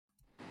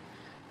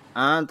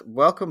and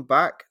welcome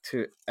back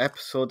to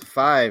episode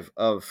 5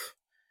 of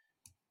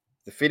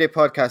the FIDE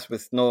podcast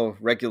with no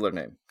regular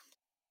name.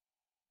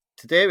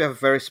 Today we have a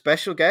very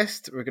special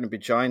guest. We're going to be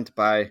joined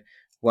by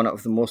one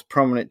of the most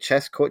prominent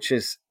chess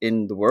coaches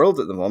in the world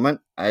at the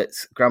moment.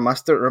 It's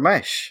Grandmaster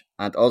Ramesh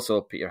and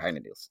also Peter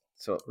Heine-Nielsen.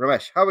 So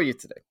Ramesh, how are you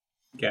today?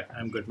 Yeah,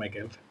 I'm good,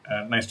 Michael.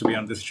 Nice to be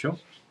on this show.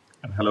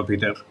 And hello,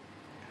 Peter.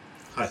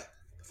 Hi,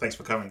 thanks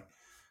for coming.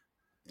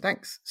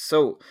 Thanks.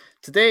 So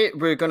today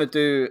we're going to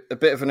do a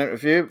bit of an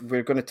interview.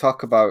 We're going to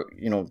talk about,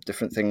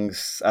 different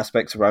things,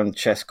 aspects around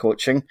chess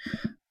coaching.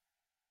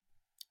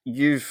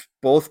 You've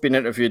both been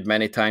interviewed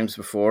many times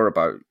before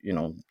about,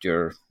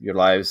 your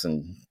lives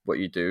and what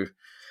you do.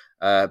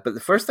 But the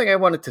first thing I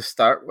wanted to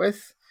start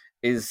with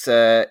is,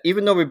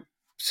 even though we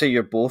say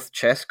you're both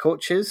chess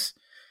coaches,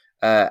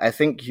 I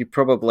think you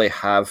probably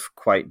have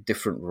quite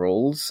different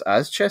roles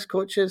as chess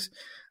coaches.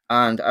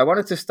 And I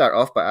wanted to start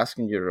off by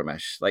asking you,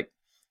 Ramesh,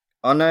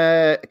 on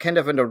a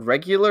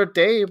regular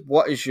day,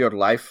 what is your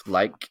life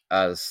like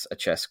as a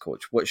chess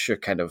coach? What's your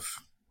kind of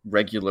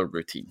regular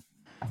routine?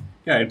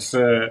 Yeah, it's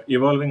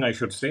evolving, I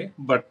should say.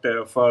 But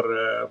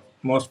for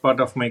most part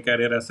of my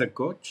career as a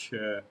coach,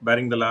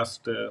 barring the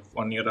last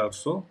 1 year or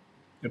so,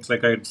 it's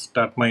like I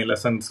start my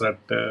lessons at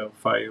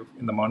 5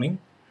 in the morning.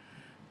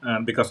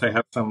 And because I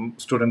have some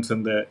students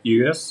in the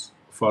US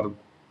for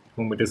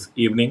whom it is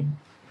evening,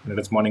 and it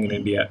is morning in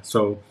India.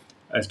 So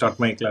I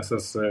start my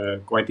classes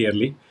quite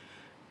early.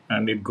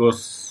 And it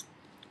goes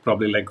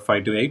probably like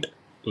 5 to 8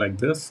 like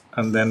this.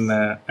 And then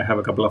I have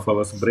a couple of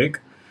hours break.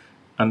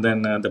 And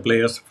then the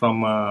players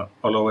from all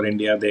over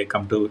India, they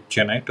come to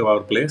Chennai, to our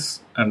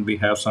place. And we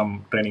have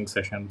some training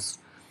sessions.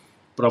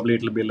 Probably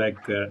it will be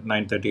like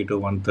 9:30 to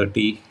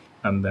 1:30.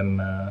 And then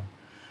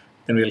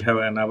we'll have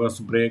an hour's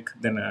break.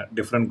 Then a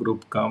different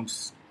group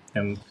comes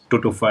and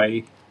 2 to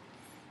 5.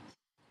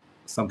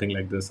 Something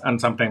like this. And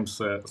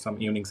sometimes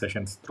some evening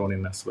sessions thrown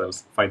in as well,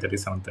 5:30,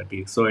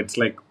 7:30. So it's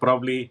like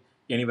probably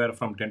anywhere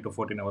from 10 to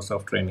 14 hours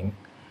of training.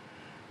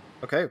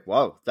 Okay,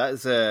 wow, that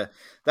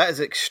is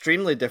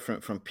extremely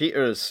different from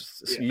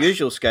Peter's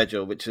usual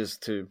schedule, which is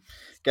to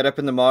get up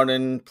in the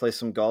morning, play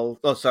some golf.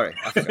 Oh, sorry,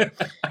 I forgot.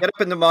 Get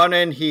up in the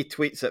morning, he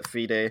tweets at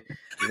FIDE,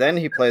 then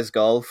he plays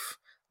golf,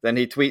 then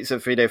he tweets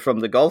at FIDE from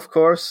the golf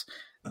course,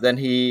 then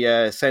he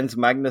sends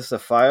Magnus a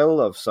file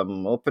of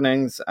some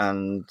openings,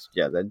 and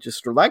then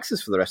just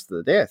relaxes for the rest of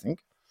the day, I think.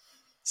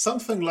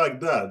 Something like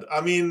that. I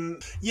mean,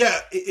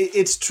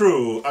 it's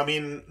true. I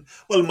mean,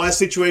 well, my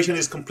situation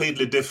is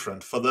completely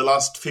different. For the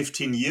last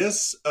 15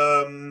 years,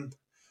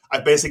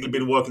 I've basically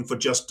been working for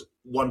just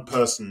one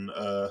person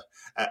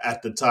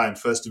at the time.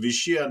 First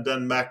Vichy and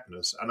then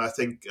Magnus. And I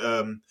think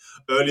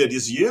earlier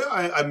this year,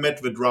 I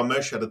met with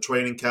Ramesh at a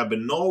training camp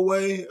in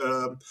Norway.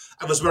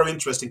 It was very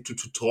interesting to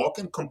talk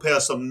and compare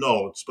some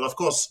notes. But of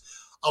course,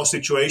 our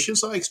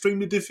situations are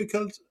extremely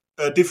different.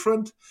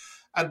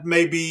 And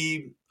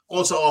maybe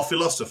also our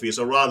philosophies,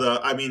 or rather,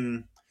 I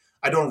mean,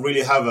 I don't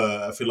really have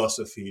a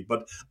philosophy,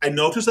 but I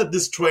noticed at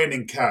this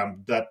training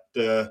camp that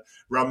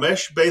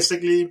Ramesh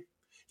basically,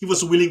 he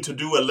was willing to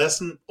do a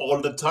lesson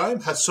all the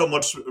time, had so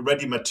much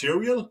ready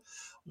material,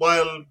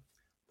 while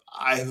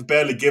I have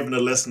barely given a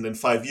lesson in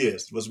 5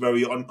 years. It was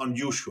very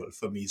unusual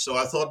for me. So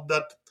I thought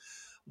that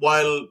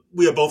while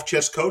we are both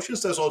chess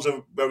coaches, there's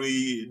also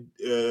very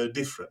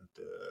different,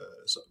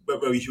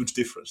 very huge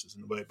differences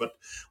in a way. But,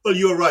 well,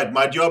 you're right.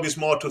 My job is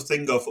more to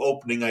think of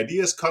opening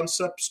ideas,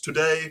 concepts.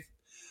 Today,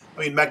 I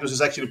mean, Magnus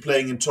is actually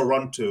playing in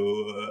Toronto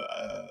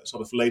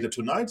sort of later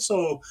tonight.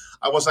 So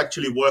I was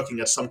actually working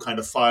at some kind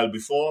of file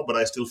before, but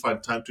I still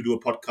find time to do a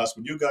podcast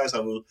with you guys. I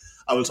will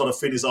sort of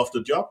finish off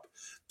the job.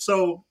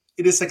 So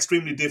it is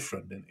extremely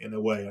different in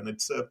a way. And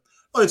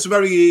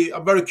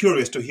I'm very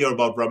curious to hear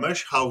about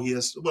Ramesh, how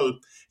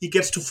he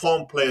gets to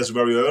form players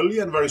very early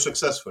and very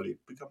successfully.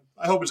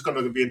 I hope it's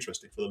going to be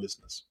interesting for the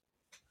listeners.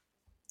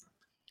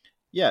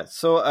 Yeah,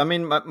 so I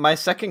mean, my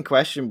second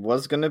question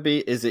was going to be,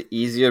 is it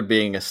easier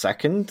being a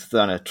second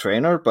than a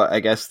trainer? But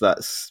I guess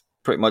that's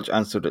pretty much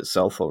answered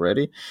itself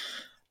already.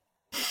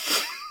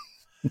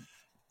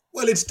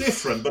 Well, it's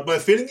different, but my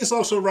feeling is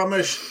also,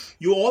 Ramesh,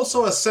 you're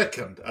also a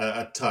second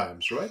at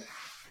times, right?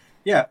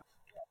 Yeah.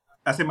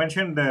 As I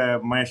mentioned,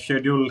 my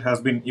schedule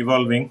has been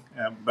evolving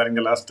during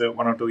the last 1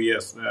 or 2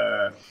 years.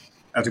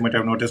 As you might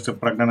have noticed,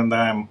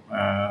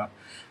 Pragnananda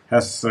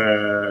has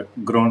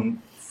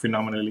grown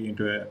phenomenally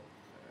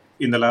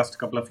in the last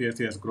couple of years.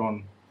 He has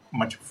grown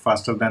much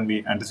faster than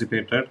we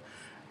anticipated,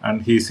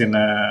 and he's in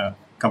a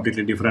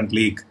completely different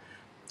league.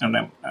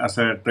 And as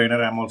a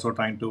trainer, I'm also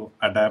trying to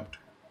adapt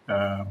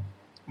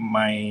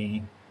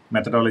my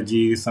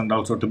methodologies and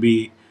also to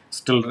be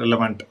still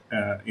relevant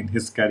in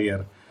his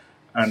career.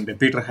 And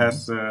Peter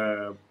has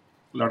a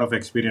lot of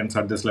experience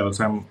at this level.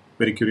 So I'm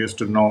very curious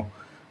to know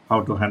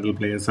how to handle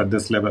players at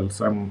this level.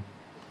 So I'm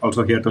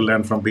also here to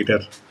learn from Peter.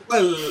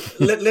 Well,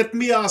 let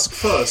me ask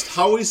first,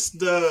 how is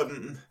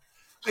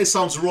it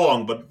sounds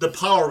wrong, but the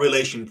power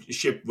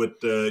relationship with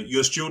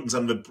your students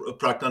and with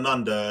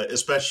Pragnananda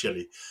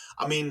especially.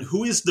 I mean,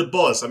 who is the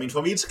boss? I mean,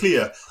 for me, it's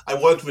clear. I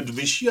worked with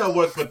Vichy, I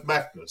worked with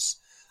Magnus.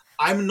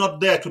 I'm not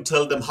there to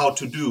tell them how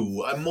to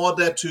do. I'm more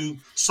there to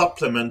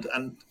supplement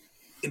and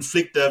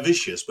inflict their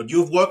wishes. But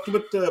you've worked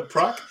with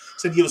Prague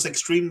since he was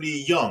extremely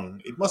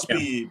young. It must Yeah.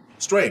 be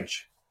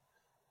strange.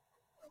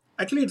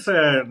 Actually, it's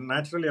a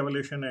natural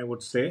evolution, I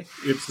would say.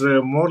 It's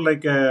more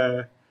like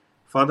a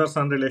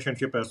father-son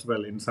relationship as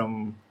well in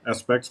some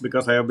aspects,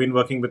 because I have been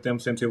working with him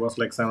since he was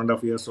like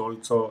 7.5 years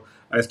old. So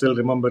I still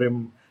remember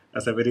him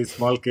as a very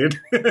small kid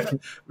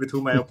with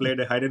whom I have played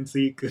a hide and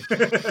seek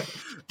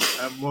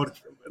more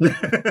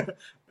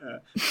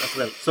as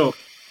well. So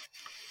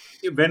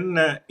when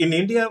in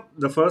India,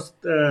 the first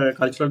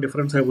cultural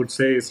difference I would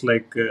say is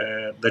like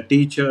the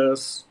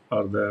teachers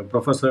or the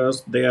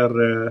professors, they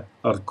are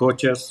or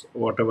coaches,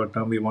 whatever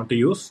term we want to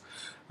use,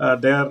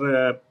 they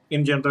are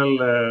in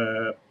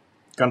general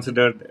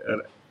considered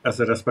as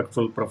a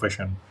respectful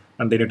profession,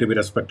 and they need to be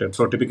respected.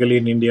 So typically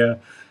in India,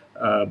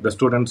 the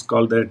students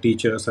call their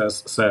teachers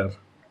as sir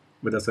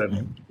with a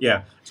surname.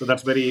 Yeah, so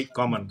that's very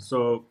common.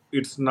 So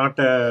it's not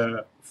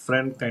a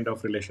friend kind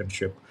of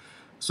relationship.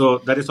 So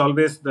there is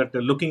always that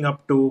looking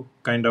up to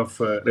kind of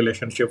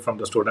relationship from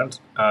the students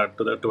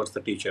towards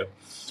the teacher.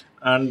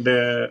 And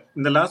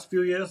in the last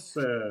few years,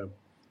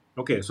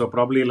 okay, so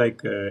probably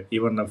like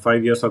even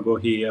 5 years ago,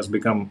 he has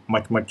become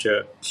much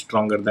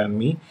stronger than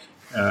me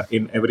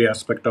in every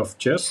aspect of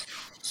chess.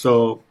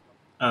 So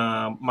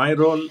my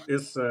role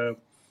is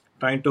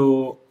trying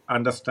to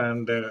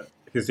understand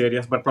his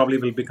areas, but probably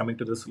will be coming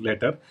to this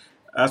later.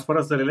 As far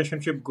as the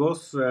relationship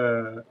goes,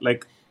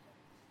 like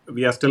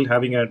we are still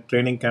having a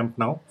training camp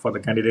now for the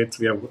candidates.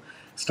 We have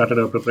started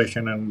our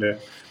preparation, and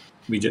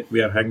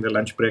we are having the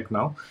lunch break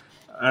now.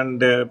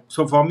 And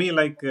so for me,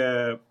 like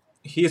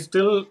he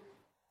still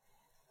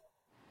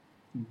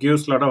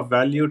gives a lot of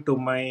value to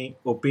my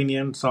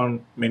opinions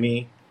on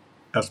many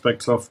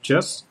aspects of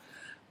chess.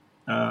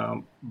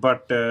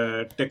 But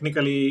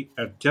technically,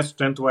 just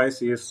strength wise,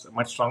 he is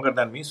much stronger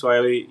than me. So I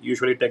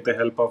usually take the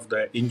help of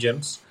the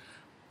engines,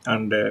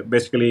 and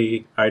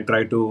basically, I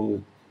try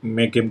to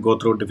make him go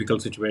through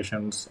difficult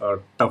situations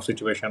or tough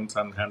situations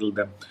and handle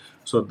them.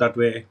 So that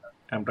way,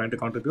 I'm trying to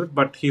contribute.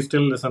 But he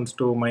still listens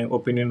to my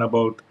opinion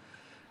about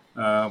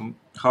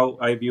how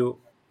I view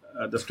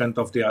the strength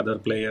of the other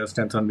players,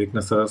 strengths and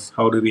weaknesses.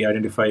 How do we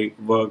identify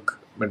work,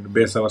 but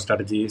base our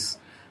strategies?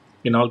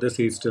 In all this,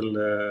 he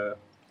still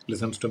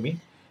listens to me.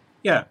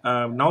 Yeah,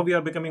 now we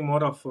are becoming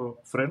more of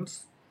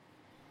friends.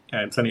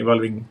 Yeah, it's an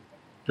evolving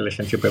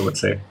relationship, I would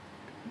say.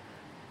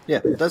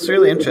 Yeah, that's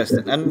really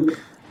interesting. And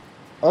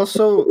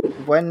also,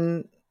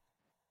 when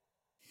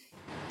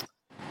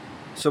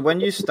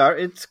you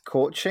started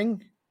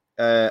coaching,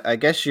 I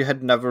guess you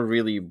had never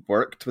really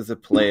worked with a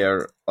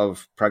player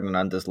of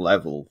Pragnananda's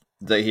level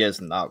that he is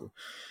now.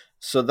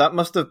 So that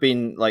must have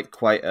been like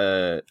quite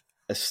a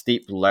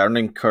steep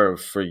learning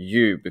curve for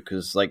you,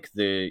 because like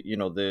the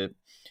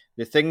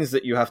things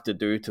that you have to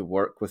do to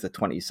work with a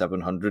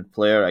 2700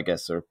 player, I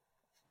guess, are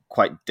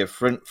quite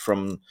different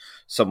from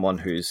someone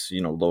who's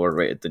lower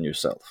rated than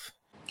yourself.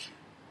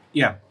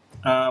 Yeah.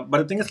 But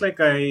the thing is, like,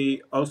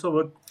 I also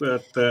work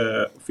with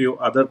a few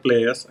other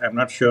players. I'm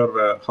not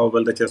sure how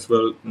well the chess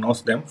world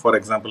knows them. For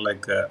example,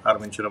 like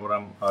Arvind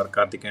Chidambaram or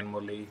Karthikeyan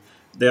Murli.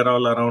 They're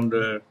all around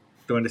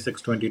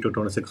 2620 to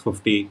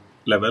 2650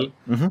 level.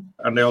 Mm-hmm.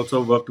 And I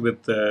also worked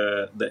with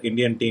the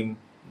Indian team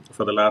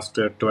for the last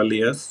 12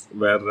 years,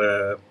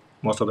 where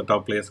most of the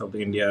top players of the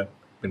India,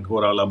 who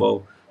are all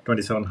above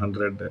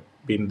 2700,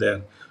 been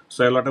there.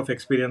 So a lot of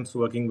experience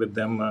working with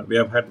them. We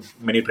have had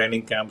many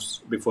training camps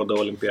before the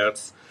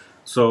Olympiads.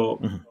 So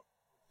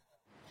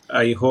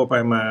I hope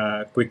I'm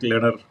a quick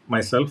learner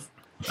myself,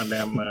 and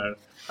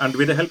and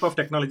with the help of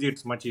technology,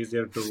 it's much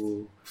easier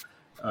to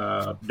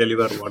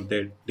deliver what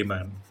they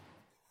demand.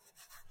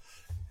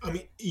 I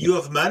mean, you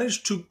have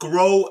managed to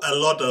grow a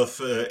lot of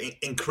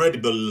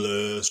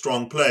incredible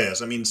strong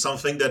players. I mean,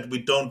 something that we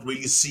don't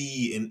really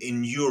see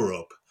in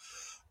Europe.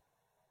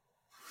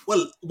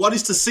 Well, what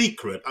is the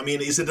secret? I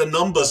mean, is it a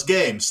numbers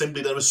game?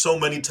 Simply there are so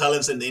many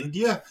talents in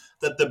India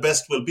that the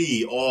best will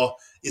be, or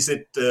is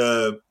it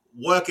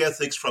work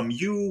ethics from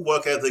you,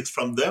 work ethics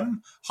from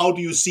them? How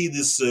do you see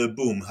this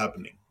boom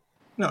happening?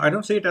 No, I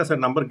don't see it as a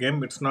number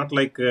game. It's not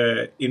like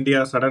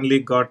India suddenly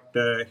got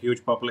a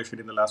huge population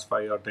in the last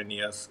 5 or 10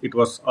 years. It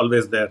was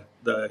always there.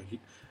 The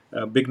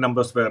big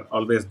numbers were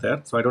always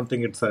there. So I don't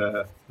think it's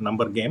a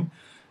number game.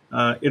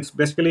 It's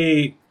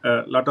basically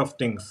a lot of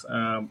things.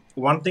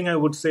 One thing I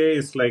would say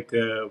is like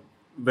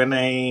when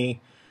I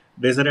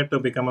decided to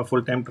become a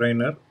full-time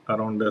trainer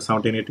around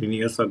 17, 18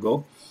 years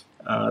ago,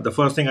 the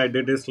first thing I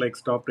did is like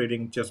stop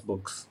reading chess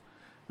books.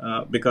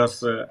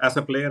 Because as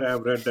a player, I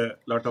have read a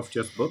lot of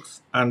chess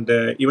books, and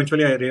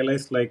eventually I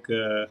realized like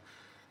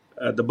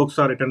the books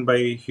are written by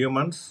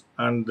humans,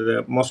 and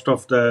most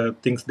of the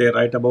things they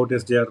write about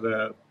is their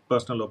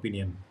personal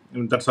opinion.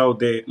 And that's how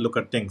they look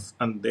at things,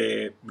 and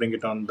they bring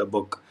it on the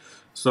book.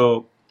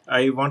 So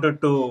I wanted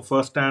to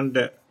firsthand,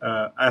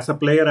 as a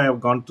player, I have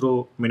gone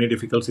through many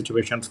difficult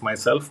situations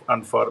myself,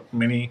 and for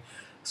many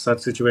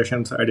such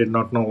situations, I did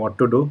not know what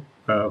to do.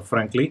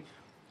 Frankly,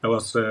 I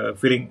was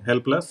feeling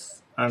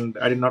helpless, and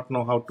I did not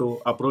know how to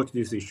approach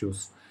these issues,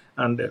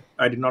 and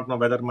I did not know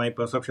whether my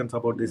perceptions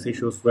about these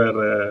issues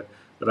were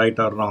right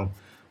or wrong.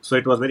 So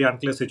it was very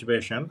unclear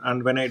situation.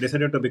 And when I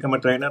decided to become a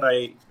trainer,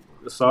 I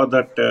saw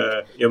that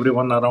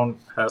everyone around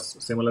has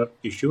similar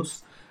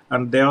issues,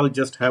 and they all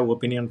just have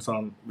opinions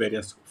on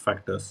various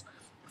factors.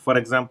 For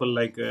example,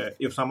 like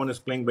if someone is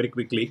playing very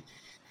quickly,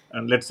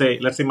 and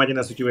let's imagine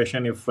a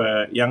situation if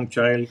a young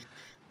child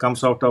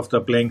comes out of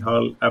the playing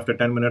hall after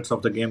 10 minutes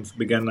of the games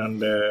began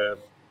and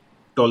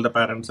told the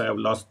parents, I have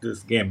lost this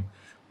game.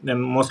 Then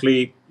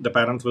mostly the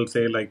parents will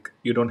say, like,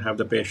 you don't have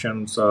the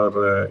patience,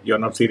 or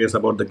you're not serious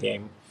about the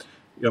game,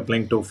 you're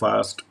playing too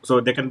fast.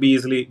 So they can be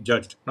easily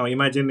judged. Now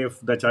imagine if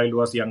the child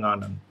was young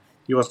Anand.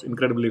 He was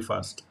incredibly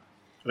fast,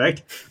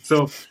 right?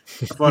 So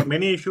for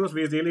many issues,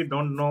 we really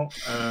don't know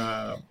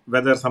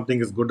whether something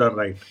is good or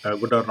right,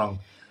 good or wrong.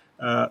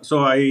 So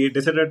I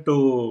decided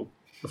to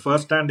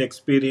first-hand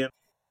experience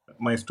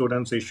my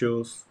students'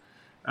 issues,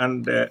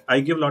 and I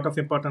give a lot of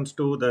importance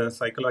to the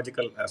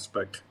psychological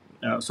aspect.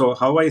 So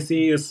how I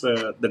see is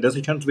the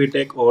decisions we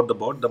take over the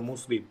board, the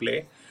moves we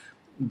play,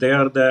 they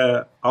are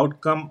the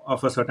outcome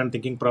of a certain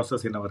thinking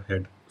process in our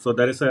head. So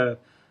there's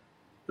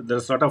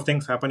sort of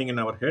things happening in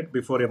our head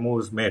before a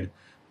move is made,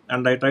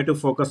 and I try to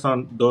focus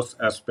on those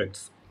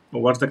aspects.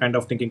 What's the kind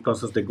of thinking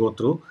process they go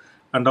through,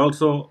 and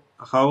also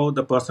how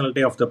the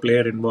personality of the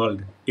player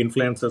involved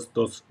influences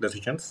those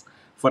decisions.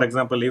 For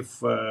example,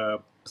 if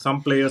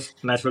some players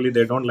naturally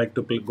they don't like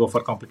to go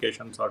for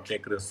complications or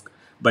take risk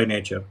by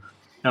nature,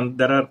 and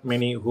there are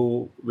many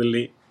who will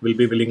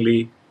be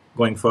willingly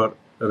going for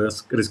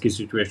risky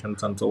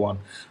situations and so on.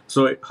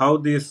 So how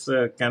this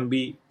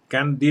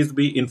can these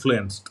be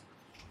influenced?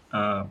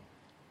 uh,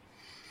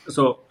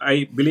 so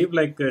I believe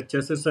like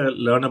chess is a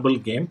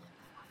learnable game,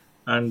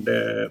 and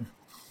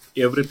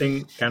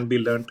everything can be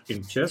learned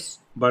in chess.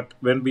 But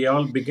when we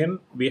all begin,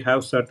 we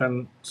have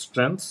certain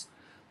strengths,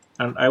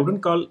 and I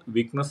wouldn't call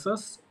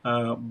weaknesses,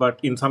 but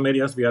in some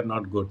areas we are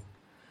not good.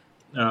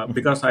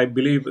 Because I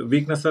believe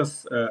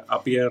weaknesses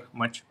appear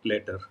much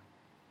later.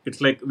 It's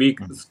like we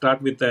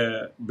start with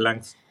a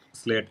blank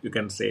slate, you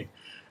can say,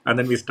 and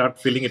then we start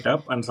filling it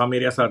up, and some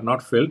areas are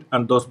not filled,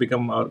 and those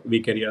become our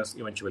weak areas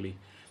eventually.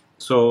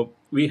 So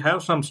we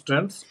have some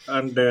strengths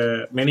and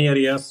many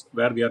areas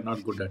where we are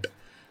not good at.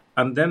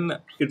 And then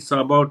it's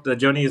about the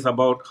journey is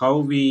about how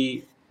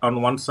we,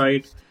 on one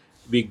side,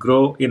 we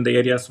grow in the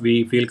areas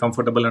we feel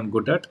comfortable and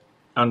good at,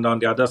 and on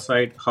the other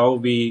side, how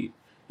we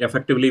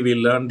effectively we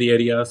learn the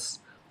areas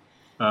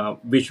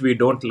which we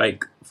don't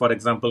like. For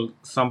example,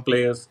 some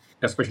players,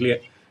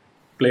 especially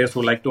players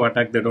who like to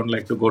attack, they don't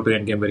like to go to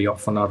endgame very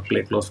often or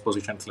play close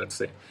positions, let's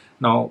say.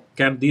 Now,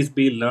 can these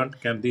be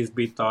learned? Can these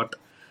be taught?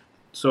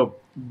 So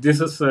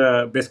this is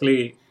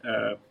basically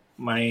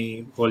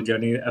my whole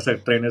journey as a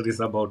trainer is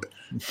about,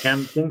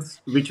 can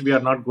things which we are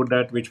not good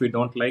at, which we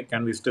don't like,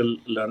 can we still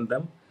learn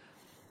them?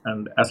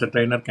 And as a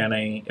trainer, can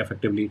I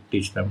effectively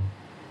teach them?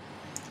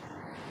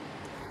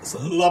 So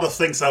a lot of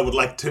things I would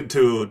like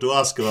to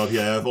ask about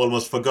here. I've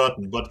almost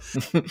forgotten, but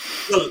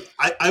well,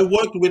 I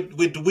worked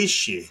with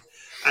Wishy,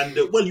 and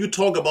well, you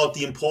talk about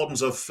the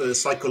importance of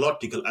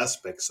psychological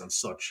aspects and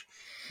such,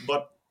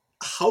 but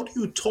how do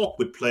you talk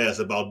with players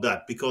about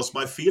that? Because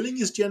my feeling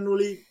is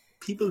generally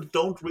people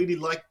don't really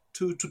like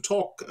to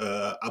talk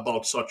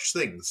about such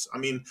things. I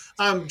mean,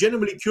 I'm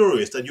genuinely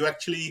curious that you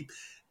actually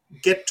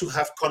get to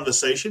have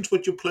conversations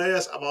with your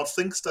players about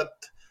things that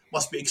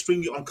must be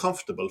extremely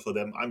uncomfortable for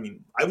them. I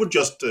mean, I would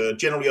just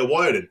generally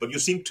avoid it, but you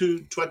seem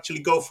to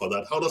actually go for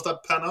that. How does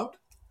that pan out?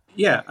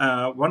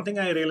 Yeah, one thing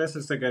I realized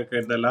is like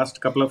the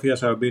last couple of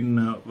years I've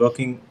been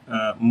working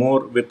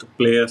more with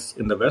players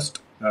in the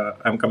West.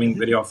 I'm coming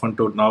very often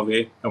to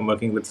Norway. I'm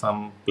working with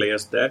some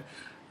players there,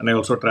 and I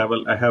also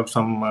travel. I have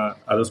some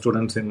other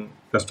students in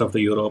rest of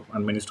the Europe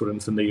and many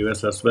students in the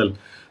US as well.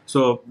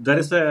 So there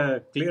is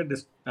a clear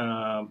this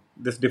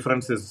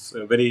difference is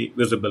very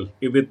visible.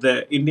 With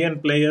the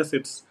Indian players,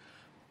 it's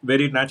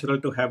very natural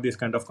to have these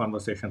kind of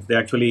conversations. They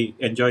actually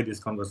enjoy these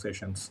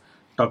conversations,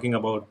 talking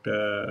about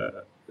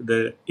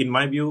in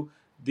my view,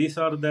 these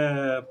are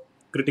the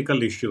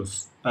critical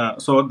issues.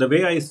 So the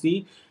way I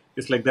see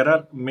is like there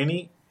are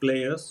many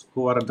players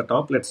who are at the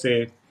top, let's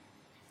say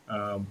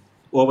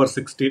over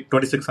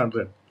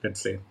 2,600,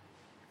 let's say,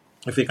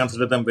 if we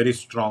consider them very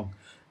strong.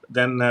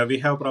 Then we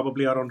have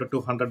probably around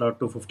 200 or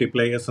 250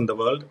 players in the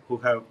world who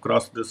have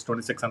crossed this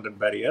 2,600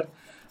 barrier.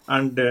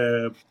 And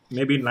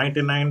maybe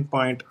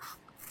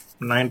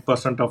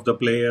 99.9% of the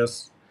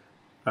players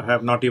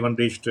have not even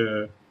reached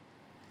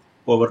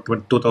over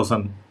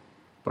 2,000,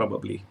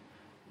 probably,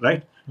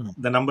 right?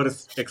 The number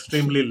is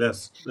extremely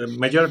less. The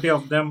majority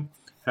of them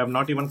have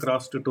not even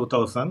crossed to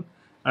 2,000,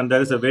 and there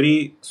is a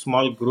very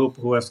small group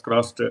who has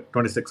crossed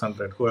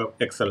 2,600, who have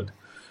excelled.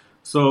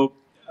 So,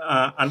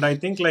 and I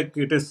think like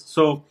it is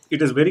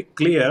very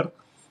clear.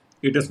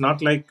 It is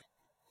not like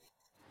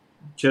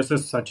chess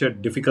is such a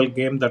difficult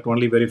game that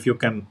only very few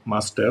can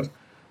master.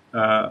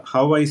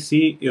 How I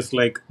see is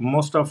like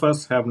most of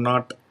us have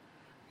not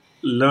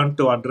learned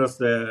to address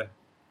the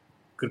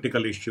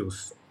critical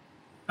issues.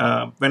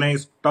 when I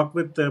talk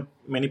with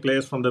many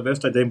players from the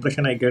West, the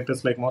impression I get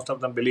is like most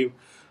of them believe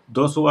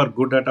those who are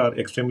good at are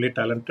extremely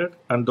talented,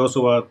 and those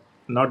who are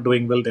not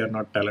doing well, they are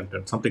not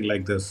talented. Something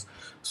like this.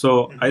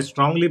 So I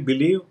strongly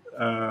believe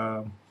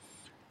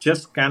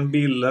chess can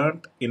be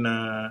learned in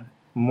a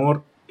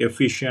more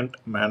efficient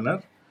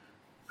manner,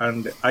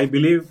 and I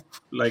believe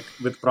like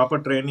with proper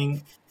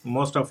training,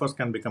 most of us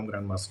can become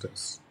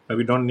grandmasters.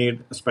 We don't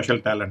need special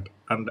talent,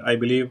 and I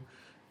believe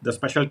the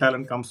special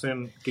talent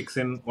kicks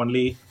in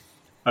only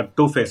at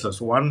two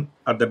phases. One,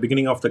 at the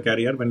beginning of the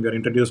career when we are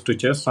introduced to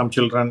chess, some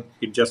children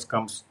it just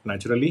comes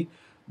naturally,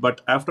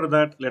 but after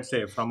that, let's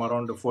say from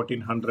around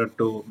 1400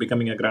 to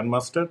becoming a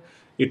grandmaster,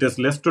 it is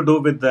less to do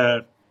with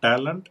the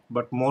talent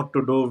but more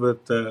to do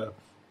with the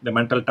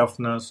mental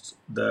toughness,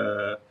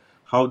 the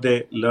how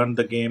they learn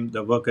the game,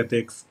 the work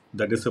ethics,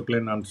 the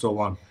discipline, and so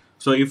on.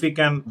 So if we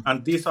can,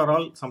 and these are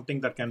all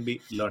something that can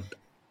be learned.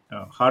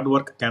 Hard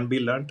work can be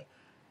learned,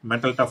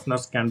 mental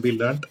toughness can be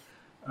learned,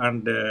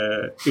 and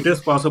it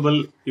is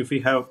possible if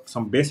we have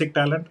some basic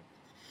talent.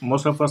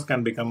 Most of us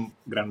can become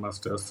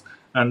grandmasters,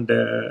 and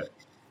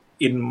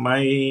in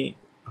my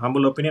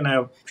humble opinion, I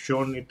have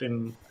shown it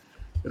in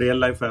real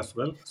life as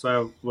well. So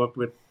I've worked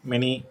with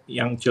many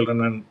young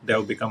children and they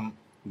have become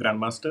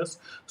grandmasters.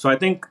 So I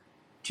think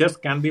chess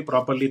can be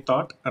properly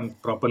taught and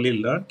properly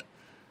learned.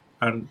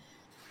 And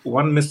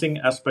one missing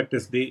aspect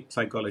is the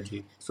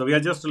psychology. So we are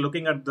just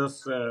looking at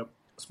this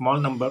small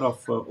number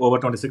of over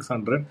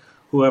 2600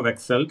 who have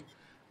excelled,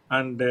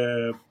 and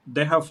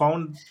they have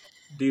found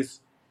these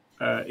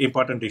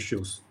important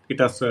issues. It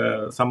has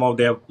somehow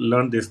they have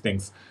learned these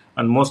things,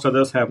 and most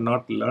others have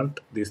not learned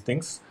these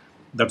things.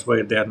 That's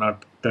why they are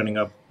not turning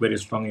up very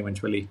strong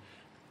eventually.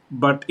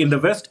 But in the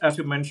West, as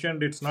you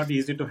mentioned, it's not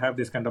easy to have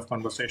this kind of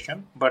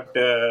conversation. But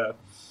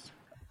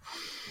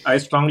I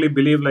strongly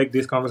believe like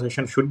this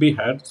conversation should be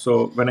had.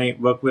 So when I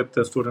work with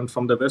the students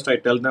from the West, I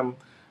tell them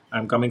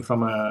I'm coming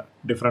from a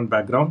different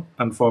background,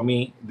 and for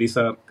me, these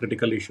are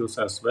critical issues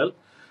as well.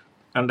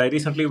 And I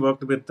recently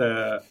worked with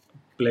a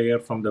player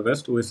from the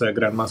West who is a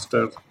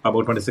grandmaster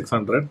about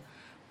 2600,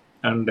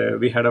 and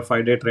we had a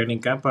 5-day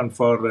training camp. And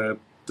for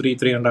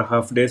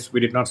 3.5 days,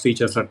 we did not see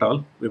chess at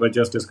all. We were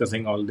just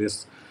discussing all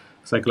these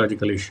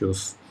psychological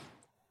issues.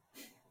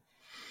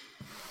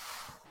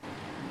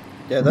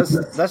 Yeah,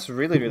 that's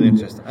really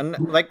interesting. And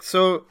like,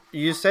 so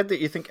you said that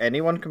you think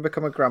anyone can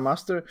become a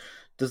grandmaster.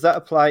 Does that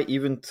apply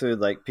even to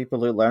like people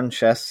who learn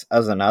chess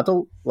as an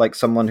adult, like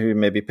someone who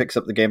maybe picks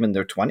up the game in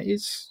their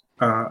 20s?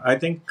 I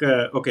think,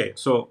 okay,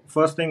 so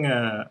first thing,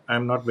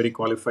 I'm not very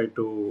qualified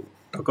to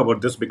talk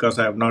about this because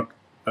I have not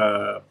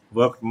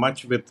worked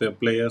much with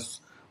players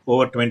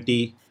over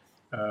 20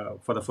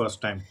 for the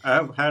first time.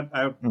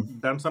 I've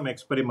done some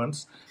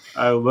experiments.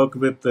 I've worked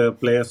with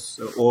players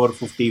over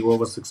 50,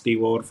 over 60,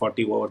 over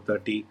 40, over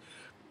 30,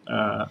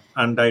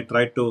 and I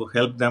tried to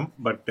help them,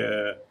 but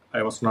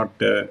I was not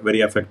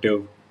very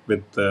effective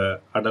with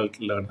adult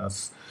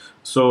learners.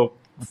 So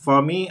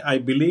for me, I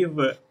believe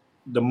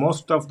the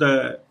most of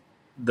the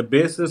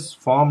base is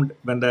formed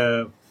when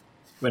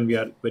we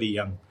are very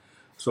young.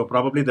 So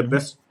probably the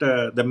best,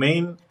 the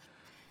main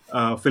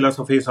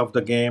philosophies of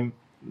the game,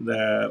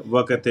 the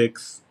work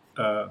ethics,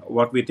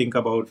 what we think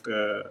about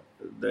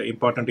the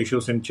important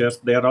issues in chess,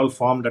 they are all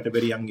formed at a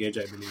very young age,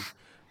 I believe,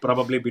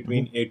 probably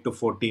between 8 to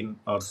 14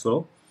 or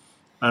so.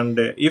 And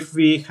if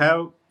we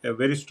have a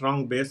very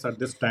strong base at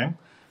this time,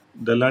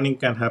 the learning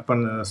can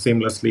happen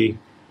seamlessly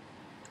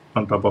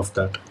on top of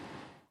that.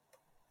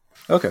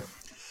 Okay.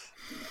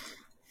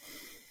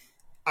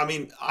 I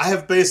mean, I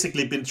have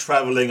basically been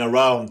traveling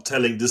around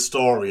telling this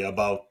story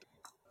about,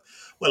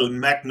 well,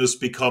 Magnus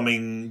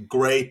becoming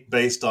great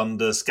based on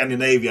the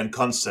Scandinavian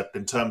concept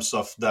in terms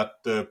of that.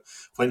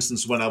 For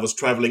instance, when I was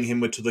traveling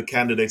him to the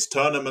candidates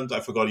tournament, I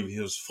forgot if he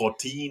was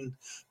 14,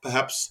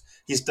 perhaps,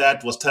 his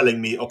dad was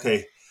telling me,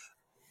 okay,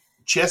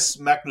 chess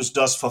Magnus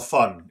does for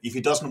fun. If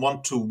he doesn't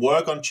want to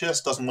work on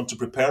chess, doesn't want to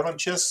prepare on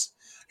chess,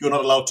 you're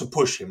not allowed to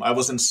push him. I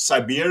was in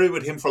Siberia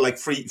with him for like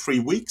three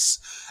weeks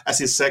as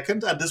his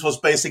second, and this was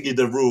basically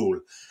the rule.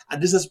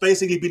 And this has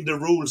basically been the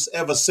rules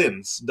ever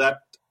since, that,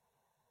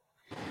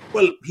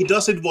 well, he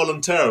does it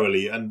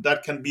voluntarily, and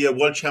that can be a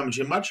world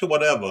championship match or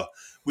whatever.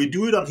 We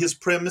do it on his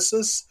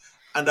premises,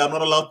 and I'm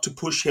not allowed to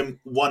push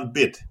him one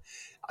bit.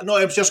 No,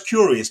 I'm just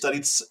curious that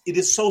it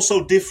is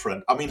so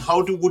different. I mean,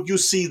 would you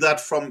see that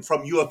from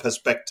your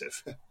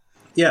perspective?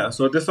 Yeah,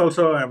 so this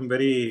also I'm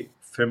very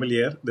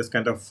familiar, this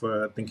kind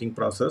of thinking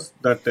process,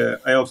 that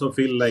I also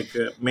feel like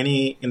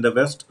many in the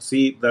West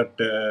see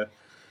that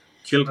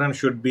children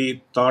should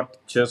be taught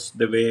just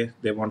the way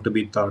they want to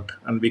be taught,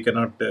 and we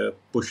cannot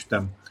push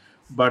them.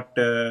 But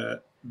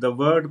the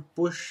word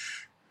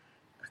push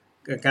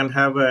can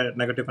have a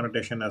negative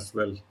connotation as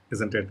well,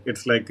 isn't it?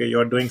 It's like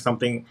you're doing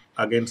something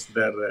against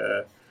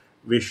their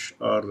wish,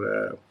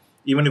 or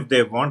even if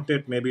they want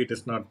it, maybe it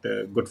is not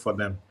good for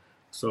them.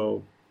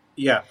 So,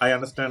 yeah, I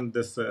understand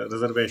this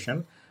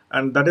reservation,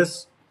 and that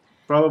is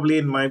probably,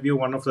 in my view,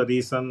 one of the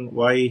reason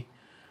why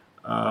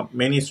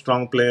many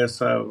strong players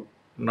have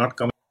not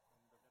come.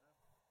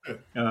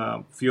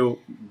 few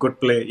good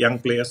young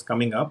players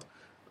coming up.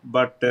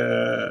 But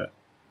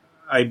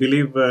I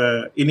believe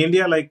in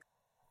India, like,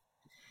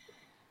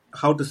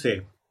 how to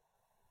say,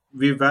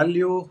 we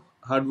value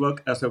hard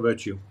work as a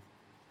virtue.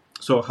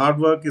 So hard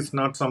work is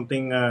not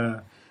something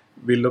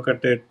we look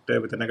at it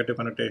with a negative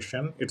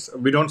connotation.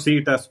 We don't see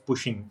it as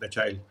pushing the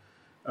child.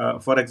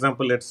 For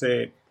example, let's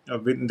say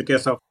in the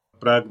case of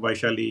Prag,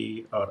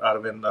 Vaishali, or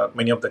Arvind, or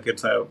many of the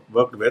kids I've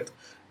worked with,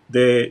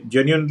 they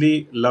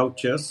genuinely love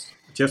chess.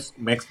 Chess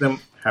makes them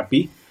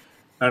happy,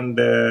 and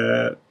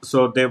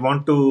so they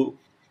want to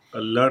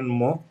learn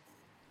more,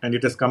 and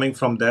it is coming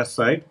from their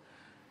side.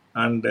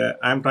 And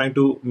I'm trying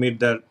to meet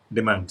their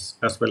demands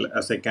as well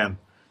as I can,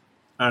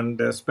 and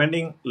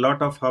spending a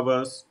lot of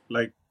hours.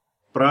 Like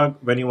Prague,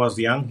 when he was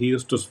young, he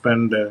used to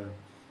spend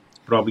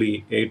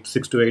probably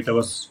 6 to 8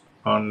 hours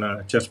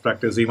on chess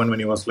practice, even when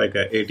he was like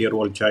an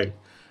 8-year-old child.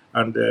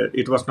 And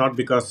it was not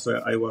because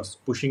I was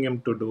pushing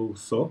him to do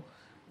so,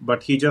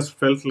 but he just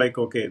felt like,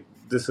 okay,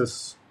 this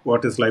is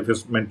what his life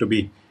is meant to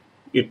be.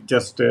 It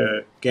just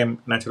came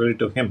naturally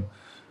to him.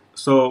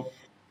 So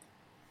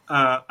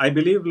I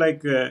believe,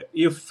 like,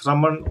 if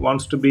someone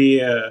wants to be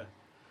a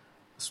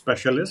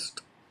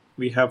specialist,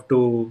 we have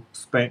to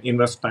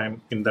invest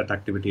time in that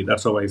activity.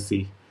 That's how I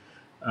see.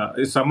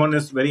 If someone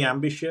is very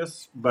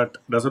ambitious but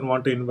doesn't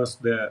want to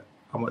invest the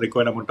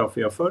required amount of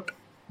effort,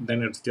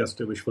 then it's just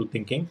a wishful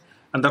thinking,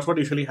 and that's what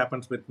usually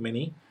happens with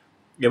many.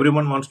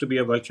 Everyone wants to be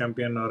a world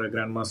champion or a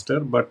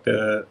grandmaster, but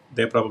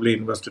they probably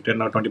invest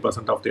 10 or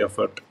 20% of the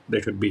effort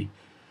they should be.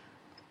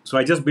 So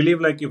I just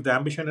believe, like, if the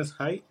ambition is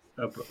high,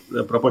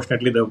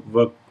 proportionately the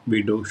work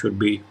we do should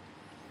be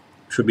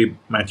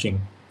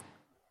matching.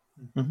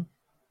 Mm-hmm.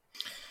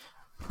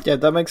 Yeah,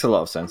 that makes a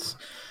lot of sense.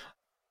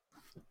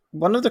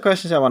 One of the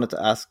questions I wanted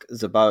to ask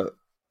is about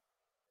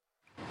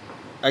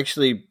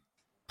actually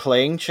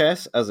playing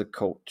chess as a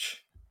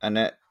coach.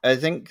 And I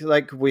think,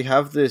 like, we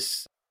have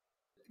this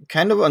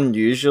kind of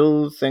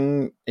unusual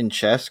thing in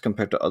chess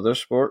compared to other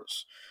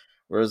sports,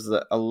 whereas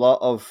a lot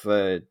of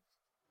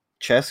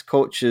chess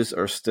coaches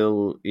are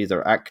still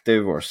either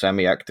active or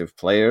semi-active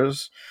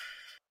players.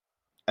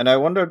 And I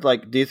wondered,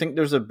 like, do you think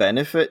there's a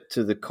benefit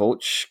to the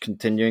coach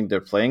continuing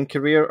their playing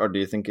career, or do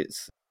you think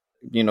it's,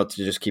 to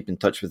just keep in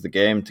touch with the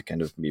game, to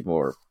kind of be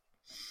more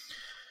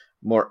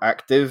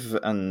active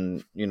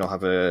and,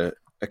 have a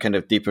kind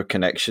of deeper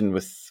connection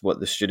with what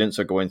the students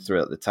are going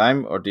through at the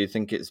time? Or do you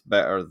think it's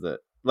better that,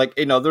 like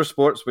in other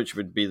sports, which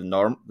would be the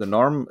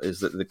norm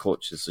is that the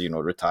coach is,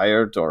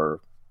 retired or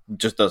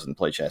just doesn't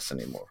play chess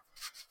anymore?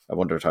 I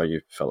wondered how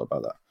you felt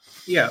about that.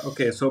 Yeah,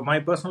 okay. So my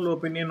personal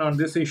opinion on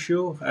this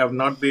issue, I have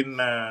not been.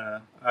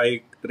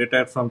 I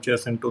retired from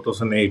chess in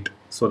 2008,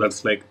 so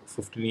that's like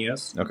 15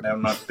 years. Okay. I have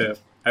not.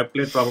 I've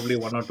played probably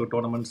 1 or 2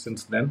 tournaments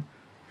since then,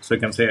 so you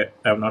can say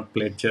I have not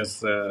played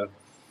chess in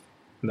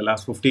the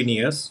last 15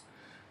 years.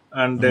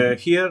 And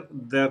here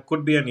there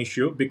could be an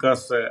issue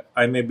because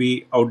I may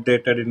be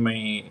outdated in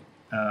my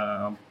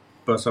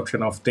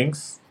perception of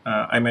things.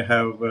 I may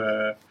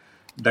have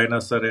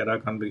dinosaur era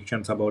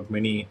convictions about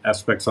many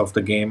aspects of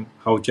the game,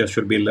 how chess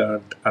should be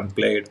learned and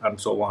played, and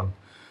so on.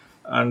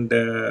 And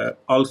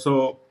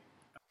also,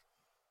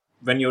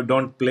 when you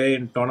don't play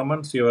in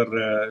tournaments,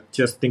 your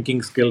chess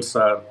thinking skills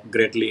are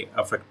greatly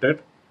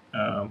affected.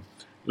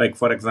 Like,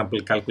 for example,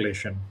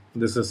 calculation.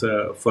 This is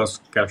a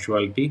first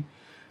casualty.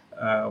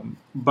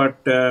 But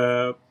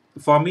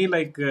for me,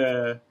 like,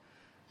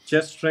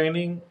 chess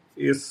training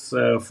is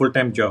a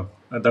full-time job.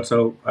 That's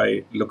how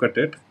I look at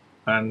it,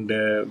 and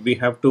we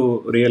have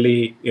to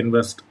really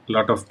invest a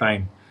lot of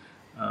time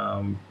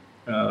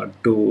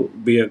to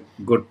be a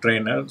good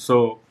trainer.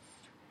 So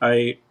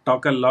I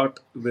talk a lot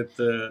with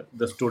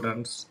the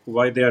students,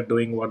 why they are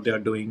doing what they are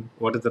doing,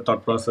 what is the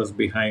thought process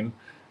behind,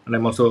 and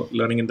I'm also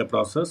learning in the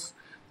process.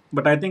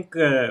 But I think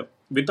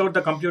without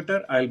the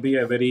computer, I'll be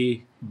a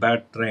very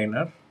bad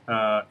trainer,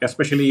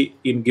 especially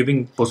in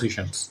giving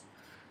positions.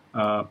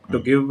 To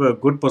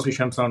give good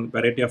positions on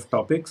variety of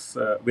topics,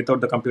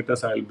 without the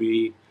computers, I'll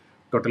be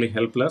totally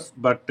helpless.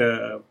 But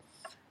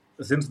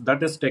since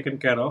that is taken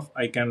care of,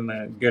 I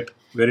can get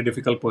very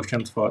difficult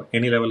positions for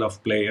any level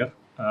of player,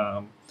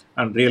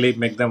 and really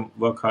make them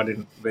work hard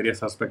in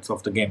various aspects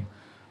of the game.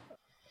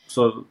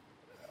 So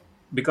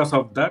because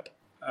of that,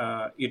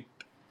 it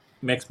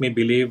makes me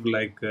believe,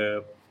 like,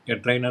 a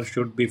trainer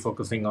should be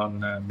focusing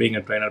on being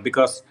a trainer,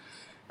 because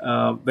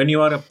when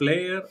you are a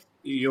player,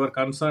 your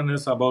concern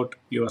is about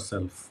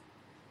yourself.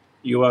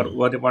 You are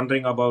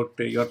wondering about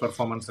your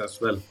performance as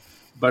well.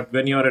 But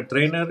when you are a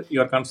trainer,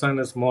 your concern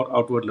is more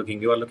outward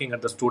looking. You are looking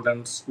at the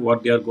students,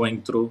 what they are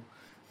going through,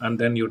 and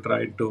then you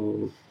try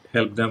to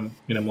help them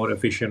in a more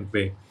efficient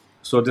way.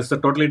 So this is a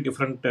totally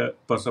different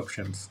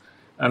perceptions.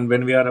 And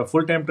when we are a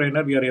full-time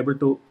trainer, we are able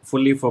to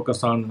fully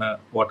focus on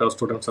what our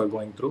students are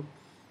going through.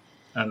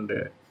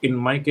 And in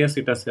my case,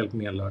 it has helped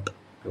me a lot,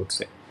 I would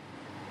say.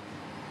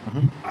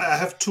 I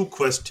have two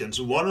questions.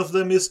 One of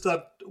them is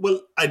that,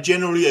 well, I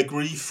generally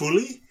agree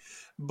fully,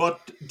 but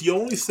the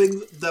only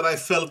thing that I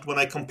felt when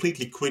I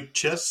completely quit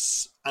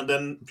chess and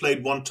then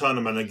played one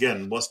tournament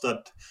again was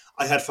that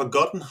I had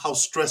forgotten how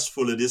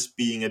stressful it is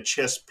being a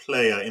chess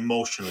player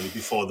emotionally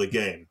before the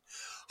game.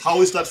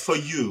 How is that for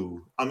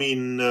you? I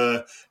mean,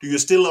 do you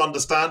still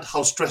understand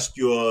how stressed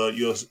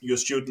your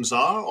students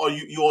are, or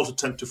you also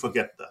tend to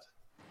forget that?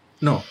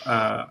 No,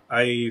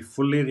 I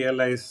fully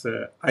realize.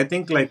 I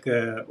think like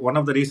one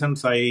of the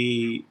reasons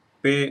I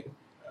pay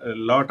a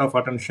lot of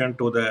attention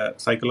to the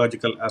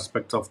psychological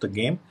aspects of the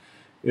game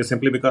is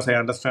simply because I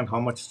understand how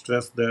much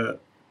stress the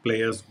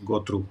players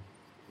go through.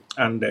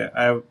 And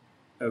I've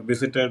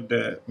visited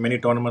many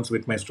tournaments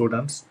with my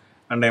students,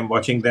 and I'm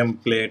watching them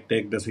play,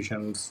 take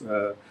decisions,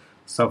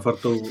 suffer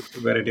through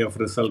variety of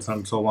results,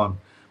 and so on.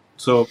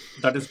 So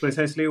that is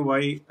precisely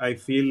why I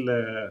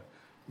feel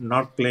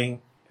not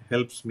playing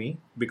helps me,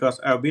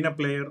 because I've been a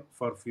player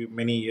for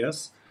many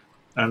years,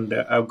 and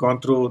I've gone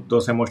through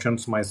those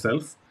emotions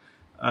myself,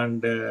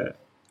 and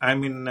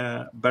I'm in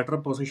a better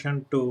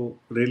position to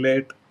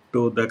relate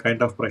to the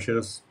kind of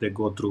pressures they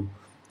go through.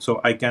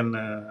 So I can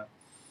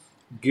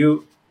give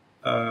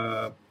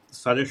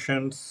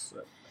suggestions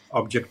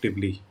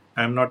objectively.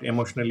 I'm not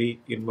emotionally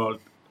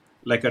involved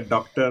like a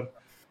doctor.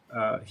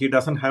 He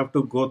doesn't have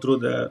to go through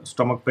the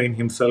stomach pain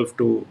himself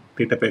to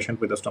treat a patient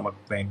with a stomach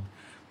pain.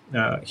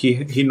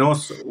 He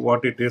knows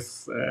what it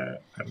is,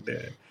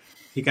 and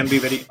he can be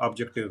very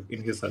objective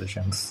in his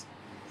suggestions.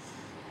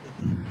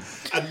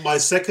 And my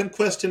second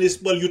question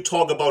is, well, you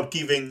talk about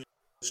giving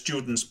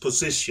students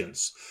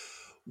positions.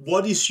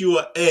 What is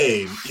your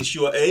aim? Is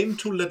your aim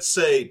to, let's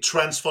say,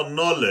 transfer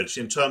knowledge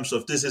in terms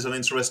of this is an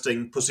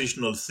interesting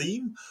positional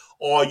theme,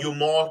 or are you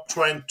more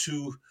trying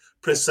to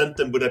present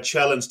them with a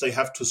challenge they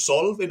have to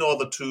solve in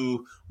order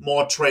to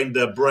more train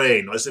their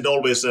brain, or is it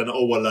always an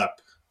overlap?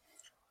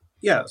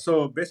 Yeah,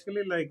 so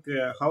basically, like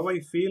how I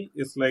feel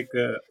is like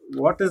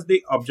what is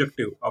the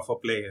objective of a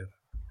player?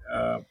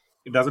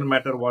 It doesn't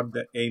matter what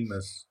the aim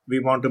is. We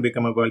want to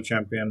become a world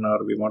champion,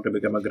 or we want to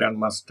become a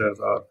grandmaster,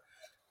 or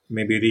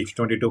maybe reach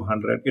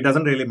 2200. It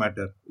doesn't really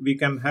matter. We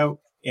can have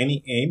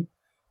any aim,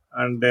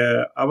 and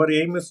our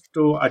aim is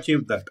to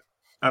achieve that.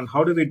 And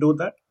how do we do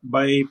that?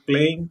 By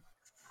playing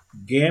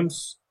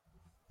games,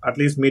 at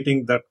least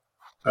meeting that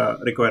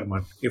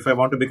requirement. If I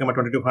want to become a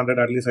 2200,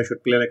 at least I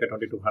should play like a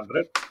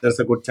 2200. There's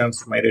a good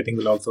chance my rating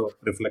will also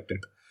reflect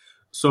it.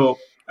 So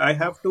I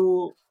have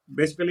to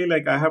basically,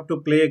 like, I have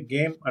to play a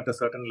game at a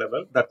certain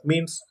level. That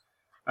means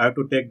I have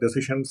to take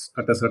decisions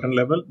at a certain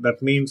level.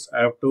 That means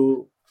I have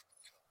to,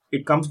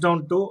 it comes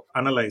down to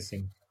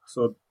analyzing.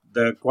 So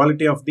the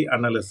quality of the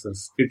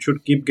analysis, it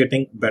should keep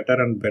getting better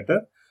and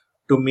better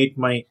to meet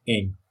my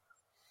aim.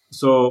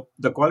 So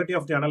the quality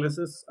of the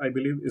analysis, I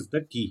believe, is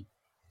the key.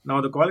 Now,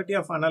 the quality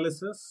of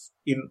analysis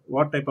in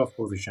what type of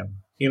position?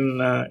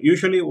 In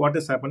usually, what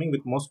is happening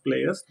with most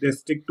players, they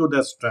stick to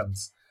their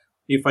strengths.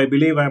 If I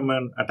believe I'm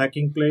an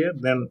attacking player,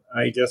 then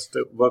I just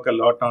work a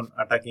lot on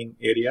attacking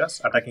areas,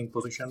 attacking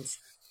positions,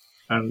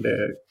 and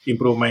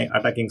improve my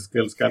attacking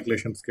skills,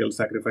 calculation skills,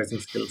 sacrificing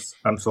skills,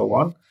 and so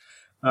on.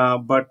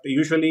 But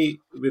usually,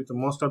 with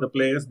most of the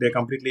players, they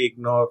completely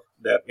ignore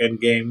their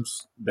end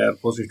games, their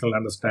positional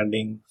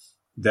understanding,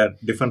 their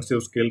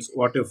defensive skills.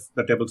 What if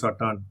the tables are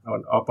turned?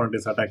 Our opponent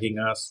is attacking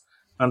us,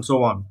 and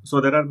so on.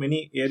 So there are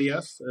many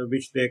areas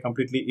which they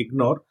completely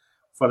ignore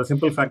for the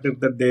simple fact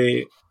that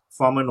they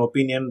form an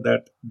opinion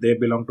that they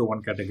belong to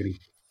one category.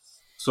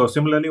 So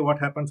similarly, what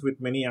happens with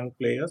many young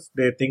players,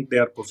 they think they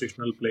are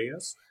positional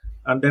players,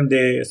 and then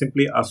they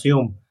simply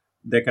assume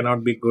they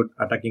cannot be good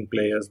attacking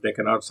players, they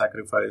cannot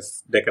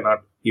sacrifice, they cannot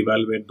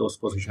evaluate those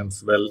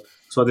positions well.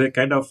 So they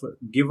kind of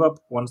give up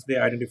once they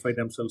identify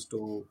themselves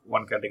to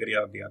one category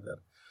or the other.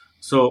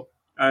 So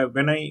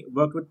when I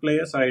work with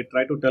players, I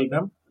try to tell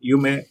them you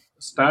may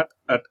start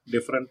at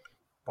different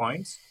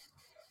points,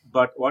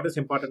 but what is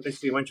important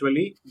is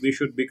eventually we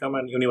should become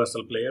an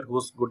universal player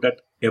who's good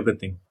at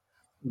everything.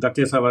 That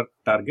is our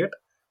target.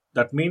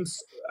 That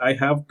means I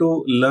have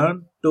to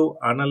learn to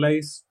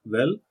analyze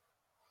well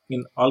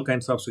in all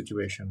kinds of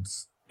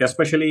situations,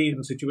 especially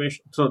in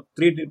situation. So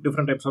three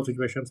different types of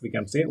situations we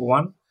can say.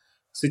 One,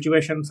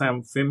 situations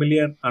I'm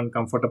familiar and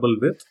comfortable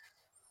with,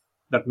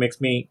 that makes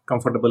me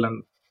comfortable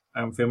and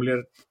I'm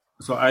familiar.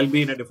 So I'll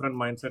be in a different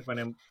mindset when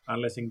I'm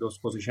analyzing those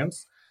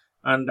positions,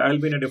 and I'll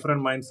be in a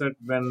different mindset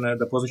when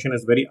the position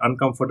is very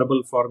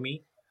uncomfortable for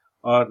me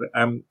or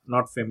I'm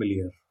not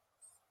familiar.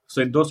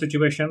 So in those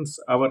situations,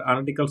 our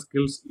analytical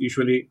skills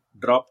usually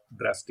drop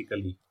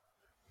drastically.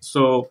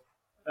 So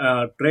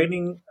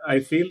training, I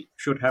feel,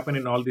 should happen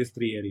in all these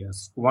three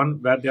areas. One,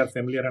 where they are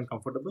familiar and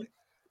comfortable,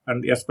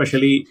 and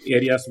especially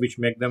areas which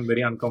make them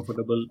very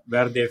uncomfortable,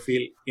 where they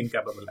feel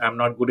incapable. I'm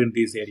not good in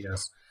these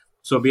areas.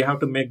 So we have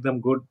to make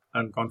them good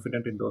and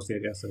confident in those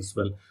areas as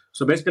well.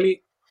 So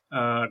basically,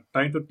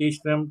 trying to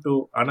teach them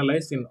to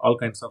analyze in all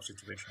kinds of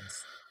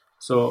situations.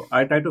 So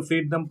I try to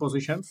feed them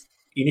positions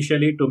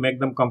initially to make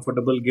them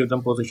comfortable, give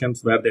them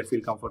positions where they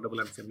feel comfortable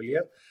and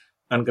familiar,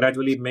 and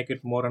gradually make it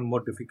more and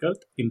more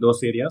difficult in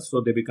those areas so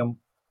they become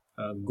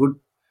good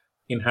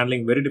in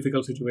handling very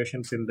difficult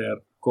situations in their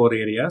core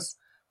areas.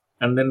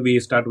 And then we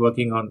start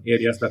working on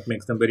areas that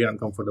makes them very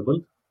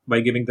uncomfortable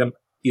by giving them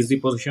easy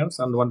positions,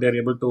 and when they're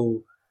able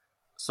to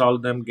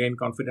solve them, gain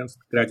confidence,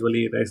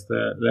 gradually raise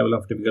the level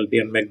of difficulty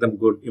and make them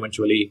good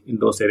eventually in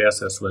those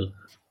areas as well.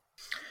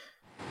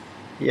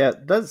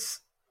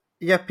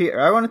 Yeah, Peter,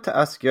 I wanted to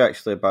ask you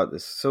actually about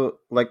this. So,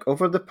 like,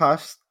 over the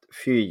past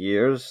few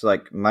years,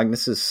 like,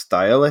 Magnus's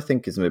style, I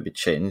think, has maybe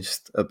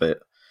changed a bit.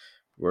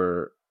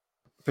 Where,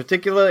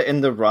 particularly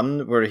in the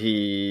run where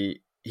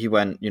he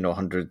went,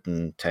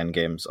 110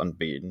 games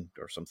unbeaten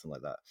or something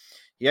like that,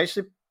 he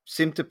actually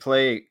seemed to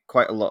play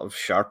quite a lot of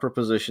sharper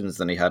positions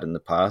than he had in the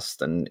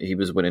past, and he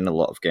was winning a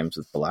lot of games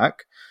with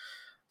black.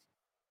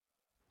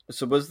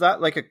 So was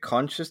that like a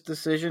conscious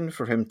decision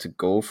for him to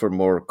go for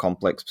more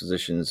complex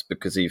positions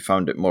because he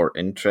found it more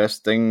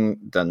interesting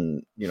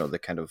than, the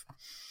kind of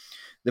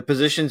the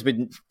positions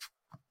we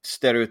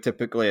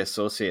stereotypically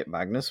associate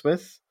Magnus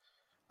with?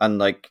 And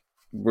like,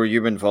 were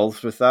you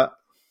involved with that?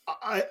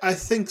 I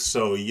think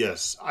so,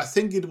 yes. I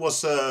think it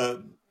was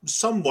a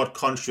somewhat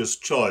conscious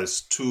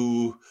choice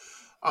to,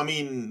 I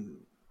mean,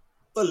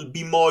 well,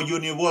 be more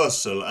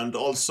universal, and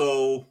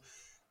also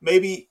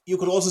maybe you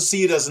could also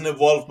see it as an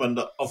involvement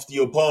of the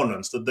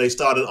opponents, that they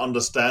started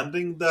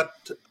understanding that,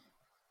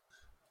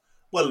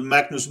 well,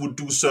 Magnus would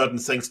do certain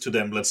things to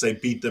them, let's say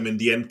beat them in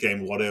the end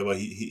game, whatever.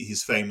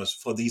 He's famous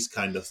for these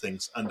kind of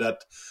things. And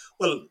that,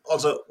 well,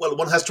 also, well,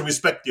 one has to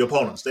respect the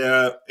opponents. They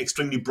are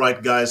extremely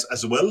bright guys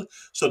as well,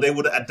 so they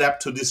would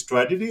adapt to this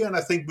strategy. And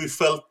I think we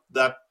felt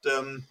that,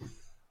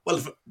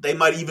 well, they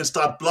might even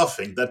start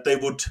bluffing, that they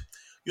would,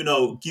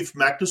 give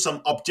Magnus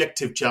some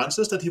objective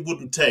chances that he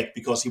wouldn't take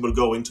because he will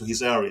go into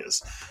his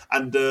areas.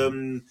 And,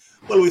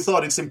 well, we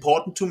thought it's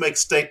important to make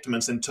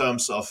statements in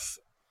terms of,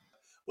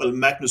 well,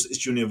 Magnus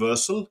is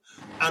universal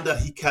and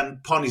that he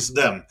can punish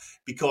them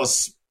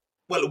because,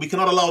 well, we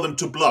cannot allow them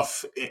to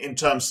bluff in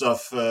terms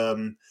of,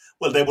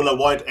 well, they will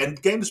avoid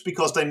end games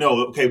because they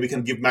know, okay, we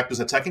can give Magnus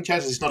attacking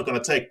chances, he's not going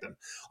to take them.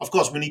 Of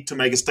course, we need to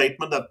make a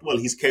statement that, well,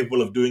 he's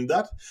capable of doing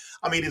that.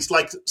 I mean, it's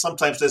like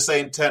sometimes they say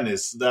in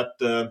tennis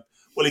that,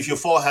 well, if your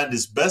forehand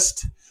is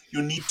best,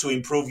 you need to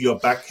improve your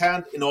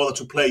backhand in order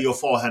to play your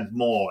forehand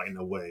more in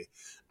a way.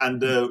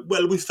 And,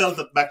 well, we felt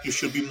that Magnus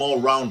should be more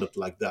rounded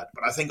like that.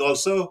 But I think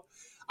also,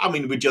 I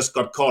mean, we just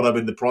got caught up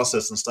in the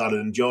process and started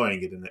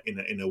enjoying it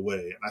in a way.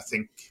 And I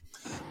think,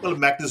 well,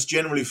 Magnus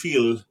generally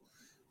feel,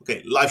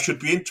 okay, life should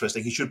be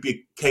interesting. He should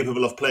be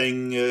capable of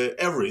playing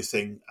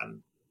everything.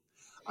 And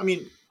I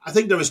mean, I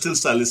think there are still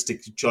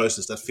stylistic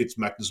choices that fit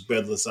Magnus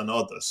better than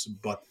others.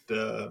 But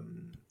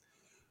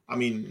I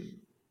mean,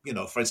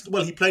 for instance,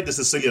 well, he played the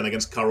Sicilian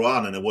against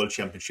Caruana in a World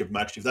Championship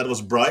match. If that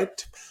was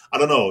bright, I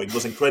don't know. It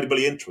was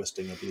incredibly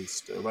interesting, at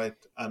least, right?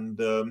 And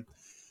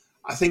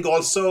I think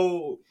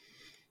also,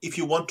 if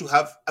you want to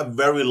have a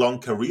very long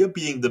career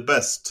being the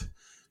best,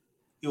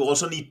 you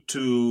also need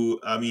to,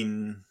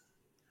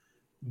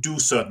 do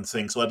certain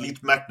things, or at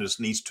least Magnus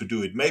needs to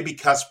do it. Maybe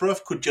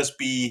Kasparov could just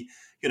be,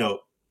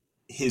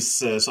 his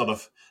sort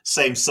of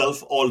same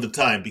self all the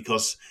time,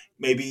 because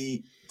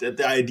maybe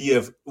the idea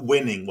of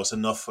winning was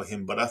enough for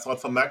him. But I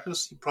thought for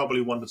Magnus, he probably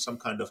wanted some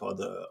kind of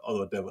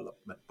other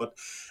development. But,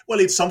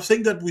 well, it's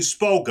something that we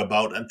spoke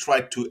about and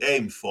tried to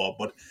aim for.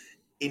 But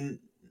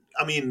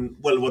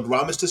what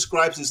Ramesh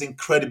describes is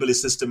incredibly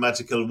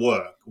systematical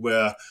work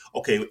where,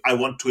 okay, I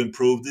want to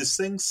improve these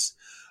things.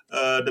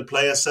 The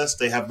player says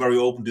they have very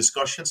open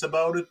discussions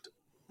about it.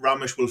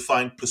 Ramesh will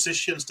find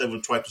positions, they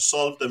will try to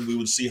solve them, we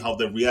will see how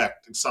they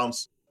react. It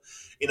sounds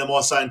in a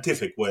more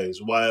scientific ways,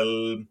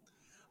 while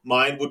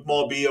mine would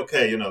more be,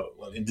 okay,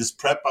 well, in this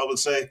prep, I would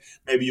say,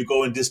 maybe you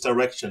go in this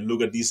direction,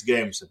 look at these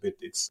games a bit.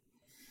 It's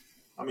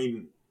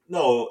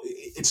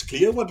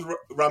clear what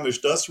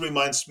Ramesh does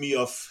reminds me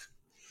of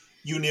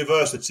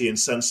university in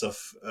sense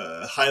of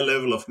high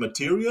level of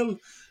material.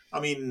 I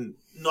mean,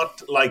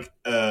 not like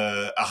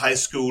a high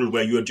school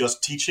where you are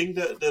just teaching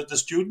the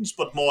students,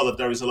 but more that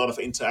there is a lot of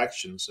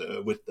interactions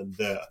with them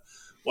there.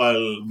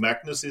 While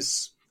Magnus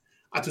is,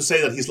 to say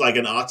that he's like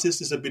an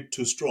artist is a bit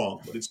too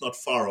strong, but it's not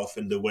far off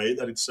in the way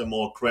that it's a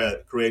more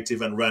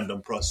creative and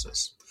random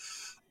process.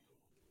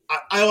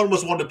 I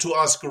almost wanted to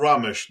ask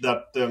Ramesh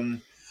that,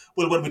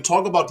 well, when we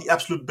talk about the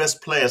absolute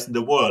best players in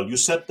the world, you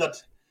said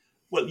that,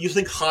 well, you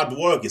think hard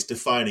work is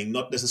defining,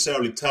 not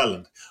necessarily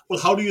talent. Well,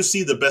 how do you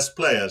see the best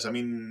players? I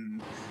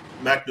mean,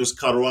 Magnus,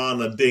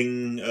 Caruana,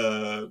 Ding,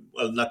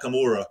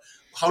 Nakamura.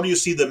 How do you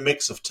see the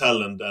mix of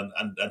talent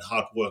and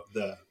hard work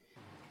there?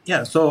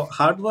 Yeah, so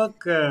hard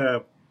work,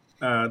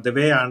 the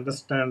way I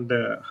understand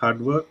hard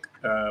work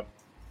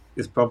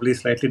is probably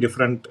slightly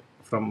different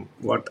from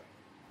what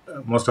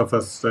most of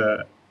us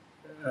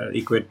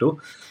equate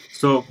to.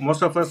 So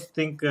most of us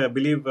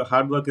believe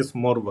hard work is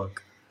more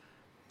work.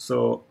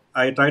 So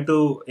I try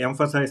to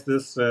emphasize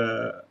this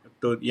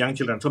to young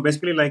children. So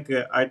basically,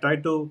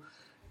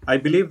 I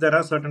believe there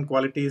are certain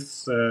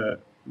qualities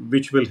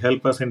which will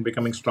help us in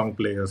becoming strong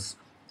players.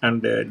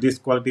 And these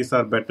qualities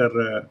are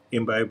better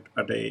imbibed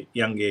at a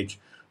young age.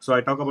 So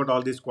I talk about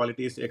all these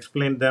qualities,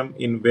 explain them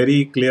in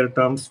very clear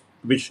terms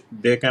which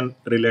they can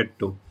relate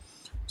to.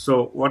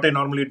 So what I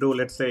normally do,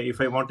 let's say if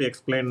I want to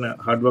explain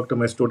hard work to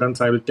my students,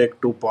 I will take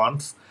 2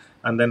 pawns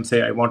and then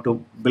say I want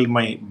to build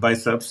my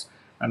biceps,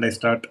 and I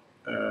start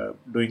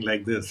doing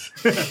like this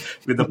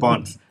with the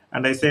pawns.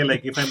 And I say,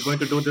 like, if I'm going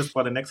to do this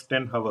for the next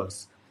 10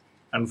 hours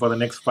and for the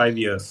next 5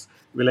 years,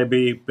 will I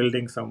be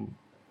building some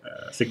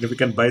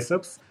significant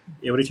biceps?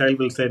 Every child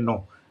will say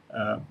no.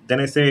 Then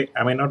I say,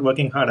 am I not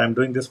working hard? I'm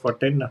doing this for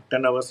 10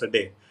 hours a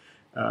day.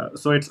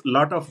 So it's a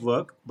lot of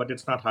work, but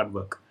it's not hard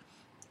work.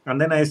 And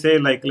then I say,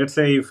 like, let's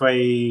say if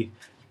I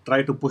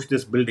try to push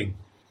this building,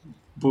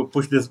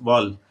 push this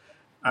wall,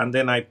 and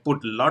then I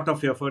put a lot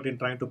of effort in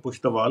trying to push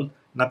the wall,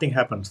 nothing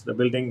happens. The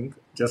building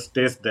just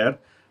stays there.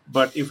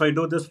 But if I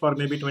do this for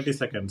maybe 20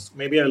 seconds,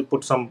 maybe I'll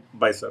put some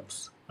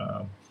biceps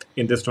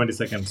in this 20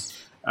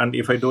 seconds. And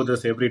if I do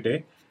this every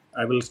day,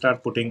 I will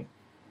start putting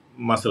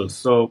muscles.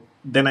 So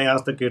then I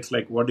ask the kids,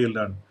 like, what do you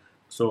learn?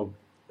 So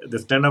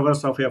this 10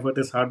 hours of effort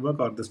is hard work,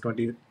 or this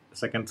 20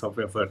 seconds of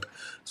effort?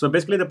 So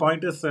basically the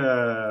point is,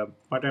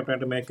 what I'm trying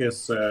to make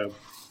is,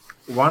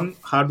 one,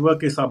 hard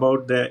work is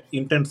about the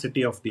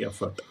intensity of the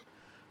effort.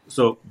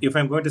 So if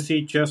I'm going to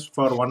see chess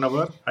for 1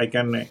 hour, I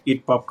can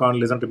eat popcorn,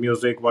 listen to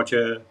music, watch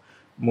a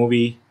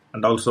movie,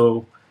 and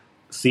also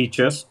see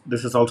chess.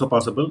 This is also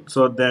possible.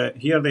 So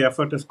here the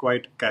effort is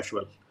quite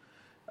casual.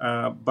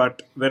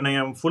 But when I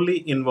am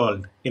fully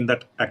involved in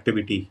that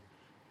activity,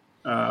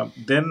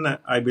 then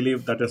I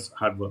believe that is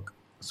hard work.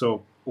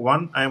 So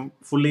one, I am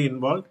fully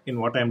involved in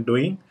what I am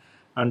doing,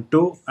 and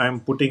two, I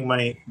am putting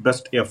my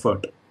best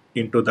effort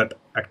into that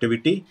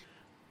activity.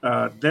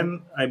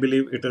 Then I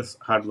believe it is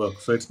hard work.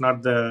 So it's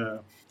not the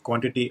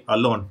quantity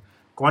alone.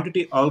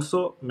 Quantity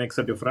also makes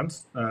a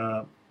difference.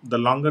 The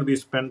longer we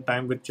spend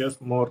time with chess,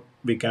 more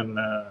we can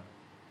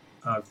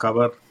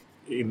cover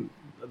in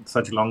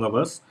such long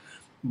hours.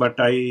 But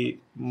I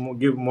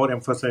give more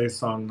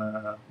emphasis on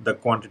the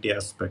quantity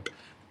aspect.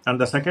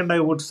 And the second I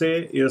would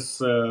say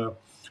is,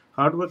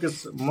 hard work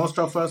is, most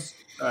of us,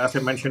 as I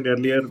mentioned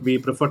earlier, we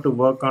prefer to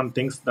work on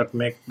things that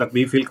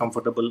we feel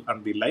comfortable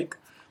and we like.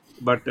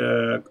 But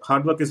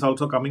hard work is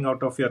also coming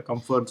out of your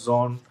comfort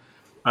zone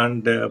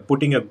and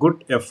putting a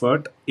good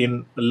effort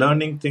in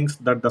learning things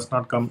that does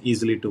not come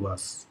easily to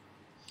us.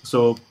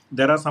 So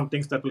there are some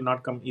things that will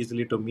not come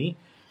easily to me,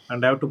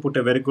 and I have to put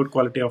a very good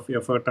quality of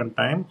effort and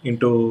time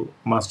into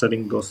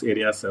mastering those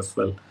areas as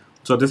well.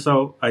 So this is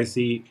how I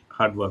see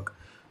hard work.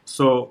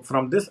 So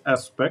from this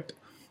aspect,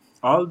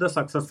 all the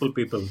successful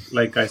people,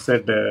 like I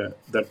said, the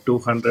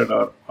 200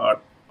 or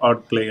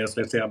odd players,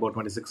 let's say about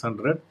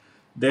 2600,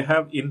 they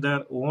have in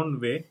their own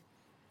way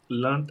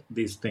learned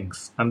these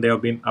things and they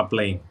have been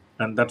applying.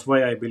 And that's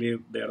why I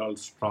believe they are all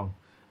strong.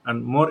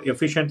 And more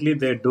efficiently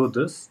they do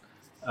this,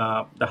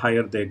 the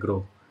higher they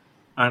grow.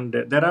 And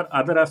there are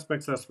other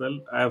aspects as well.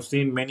 I have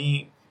seen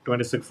many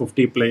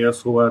 2650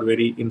 players who are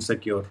very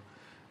insecure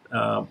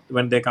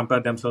when they compare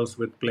themselves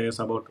with players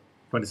about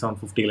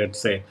 2750, let's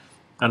say,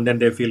 and then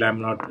they feel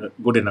I'm not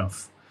good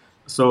enough.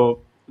 So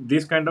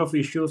these kind of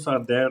issues are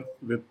there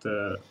with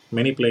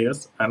many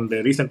players. And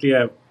recently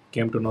I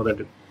came to know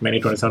that many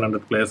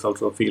 2700 players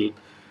also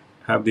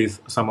have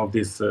some of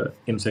these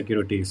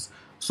insecurities.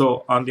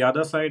 So on the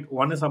other side,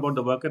 one is about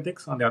the work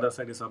ethics. On the other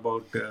side is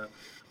about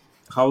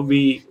how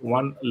we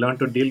learn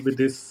to deal with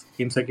these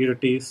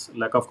insecurities,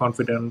 lack of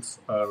confidence,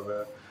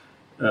 or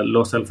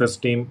low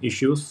self-esteem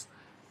issues.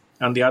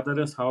 And the other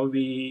is how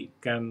we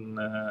can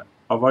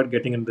avoid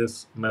getting in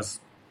this mess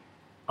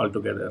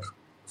altogether.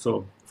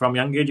 So from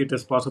young age, it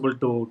is possible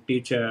to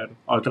teach an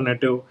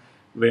alternative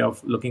way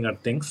of looking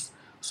at things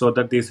so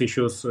that these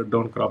issues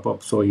don't crop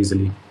up so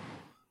easily.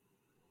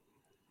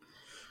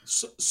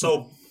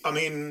 So I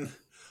mean,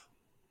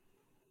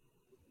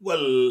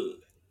 well,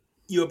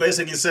 you're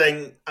basically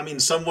saying, I mean,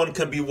 someone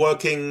can be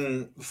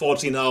working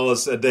 14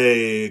 hours a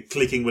day,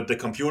 clicking with the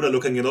computer,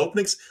 looking at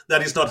openings.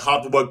 That is not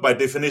hard work by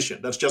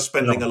definition. That's just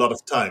spending a lot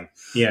of time.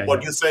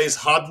 What you say is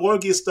hard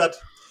work is that,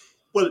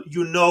 well,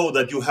 you know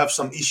that you have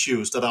some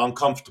issues that are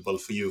uncomfortable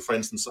for you. For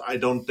instance, I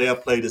don't dare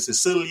play the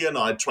Sicilian,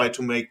 or I try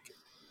to make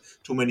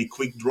too many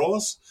quick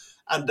draws,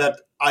 and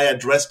that I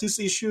address these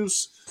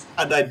issues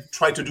and I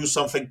try to do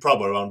something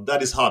proper around.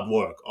 That is hard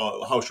work.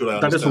 Or how should I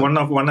understand?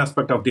 That is one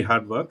aspect of the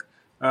hard work.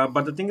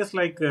 But the thing is,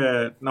 like,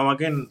 now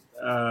again,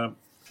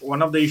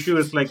 one of the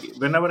issues is, like,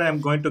 whenever I'm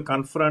going to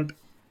confront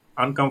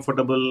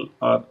uncomfortable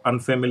or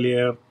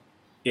unfamiliar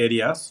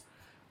areas,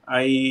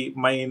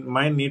 my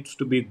mind needs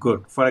to be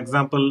good. For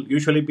example,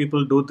 usually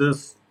people do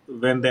this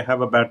when they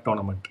have a bad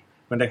tournament,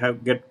 when they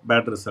get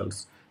bad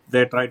results.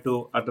 They try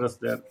to address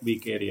their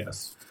weak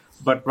areas.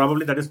 But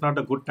probably that is not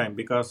a good time,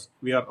 because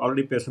we are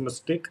already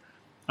pessimistic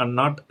and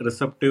not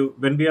receptive.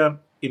 When we are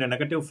in a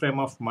negative frame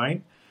of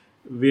mind,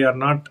 we are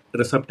not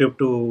receptive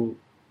to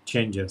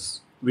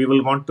changes. We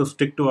will want to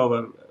stick to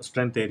our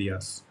strength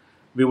areas.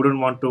 We wouldn't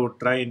want to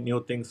try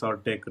new things or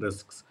take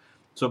risks.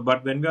 So,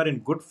 but when we are in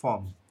good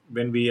form,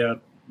 when we are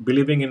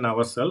believing in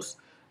ourselves,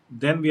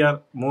 then we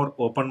are more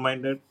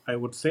open-minded, I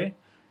would say.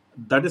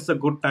 That is a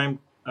good time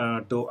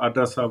to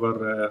address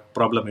our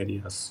problem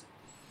areas.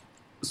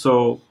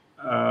 So,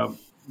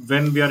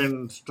 when we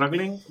are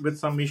struggling with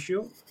some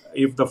issue,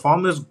 if the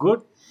form is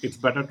good, it's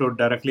better to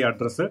directly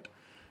address it.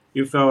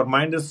 If our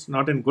mind is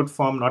not in good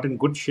form, not in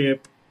good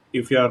shape,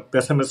 if you are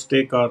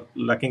pessimistic or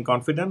lacking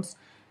confidence,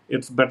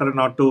 it's better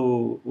not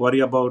to worry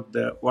about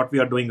what we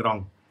are doing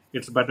wrong.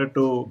 It's better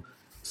to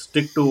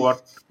stick to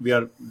what we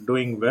are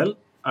doing well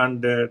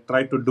and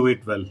try to do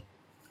it well.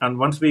 And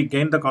once we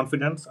gain the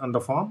confidence and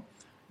the form,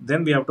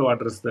 then we have to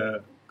address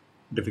the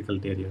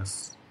difficult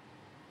areas.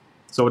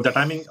 So the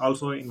timing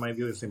also, in my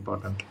view, is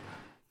important.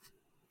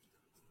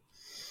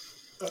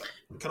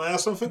 Can I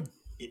ask something?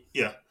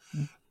 Yeah.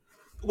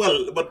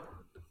 Well, but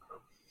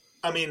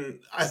I mean,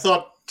 I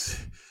thought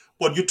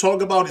what you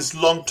talk about is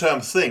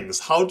long-term things.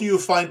 How do you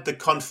find the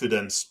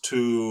confidence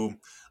to,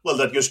 well,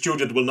 that your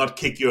student will not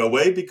kick you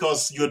away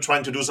because you're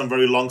trying to do some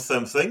very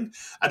long-term thing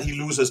and he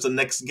loses the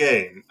next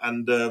game?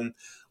 And,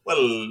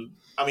 well,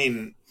 I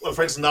mean, well,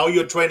 for instance, now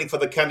you're training for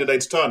the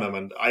candidates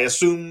tournament. I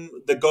assume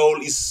the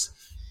goal is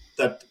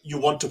that you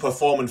want to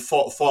perform in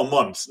 4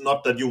 months,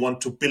 not that you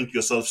want to build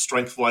yourself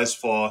strength-wise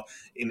for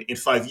in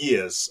 5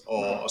 years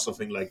or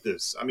something like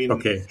this. I mean,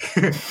 Okay.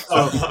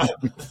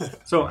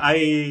 So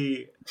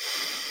I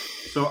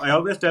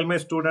always tell my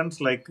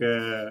students like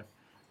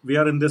we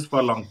are in this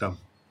for long term,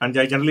 and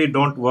I generally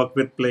don't work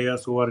with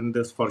players who are in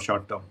this for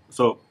short term.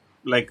 So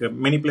like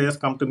many players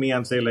come to me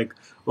and say like,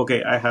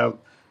 okay, I have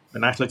the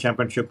national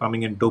championship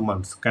coming in 2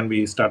 months. Can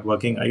we start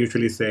working? I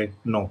usually say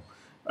no.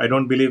 I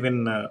don't believe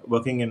in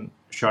working in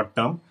short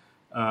term.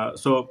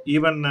 So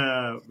even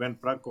when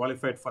Prague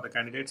qualified for the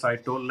candidates, I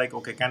told like,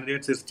 okay,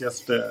 candidates is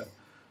just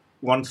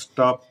one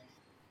stop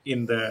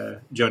in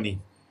the journey.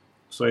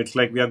 So it's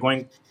like we are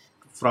going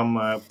from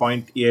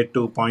point A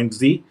to point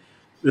Z.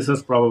 This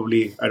is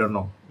probably, I don't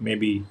know,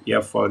 maybe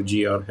F or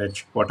G or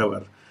H,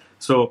 whatever.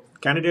 So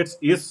candidates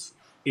is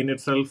in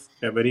itself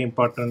a very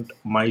important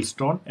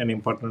milestone, an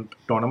important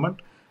tournament,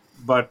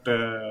 but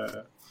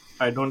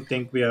I don't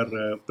think we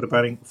are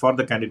preparing for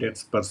the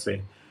candidates per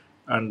se.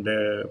 And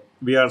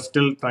we are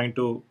still trying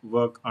to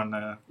work on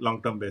a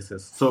long-term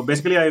basis. So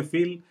basically, I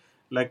feel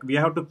like we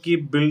have to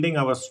keep building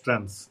our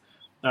strengths,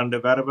 and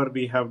wherever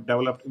we have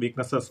developed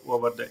weaknesses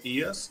over the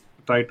years,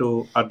 try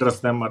to address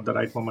them at the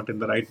right moment in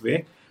the right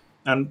way.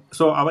 And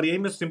so our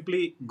aim is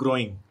simply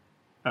growing.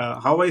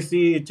 How I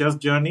see chess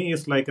journey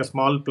is like a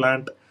small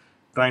plant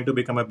trying to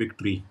become a big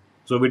tree.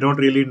 So we don't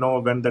really know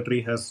when the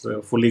tree has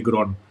fully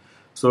grown.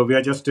 So we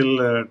are just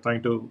still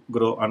trying to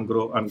grow and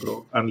grow and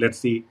grow, and let's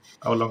see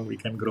how long we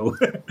can grow.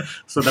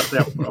 So that's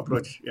the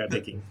approach we are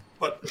taking.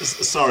 but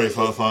sorry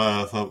for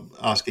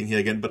asking here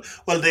again, but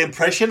well, the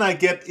impression I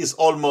get is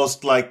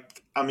almost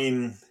like, I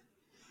mean,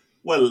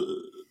 well,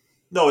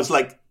 no, it's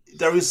like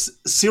there is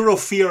zero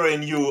fear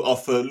in you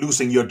of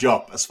losing your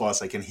job, as far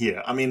as I can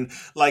hear. I mean,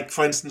 like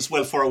for instance,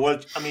 well, for a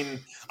world, I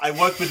mean, I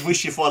worked with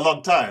Wishy for a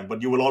long time,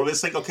 but you will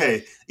always think,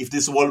 okay, if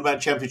this World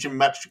Championship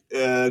match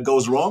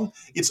goes wrong,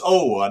 it's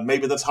over, and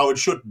maybe that's how it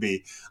should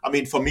be. I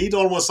mean, for me, it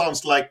almost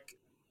sounds like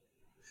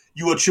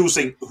you are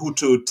choosing who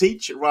to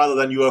teach rather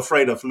than you are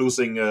afraid of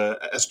losing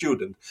a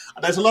student.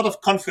 And there's a lot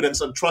of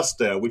confidence and trust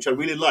there, which I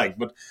really like.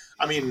 But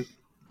I mean,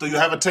 do you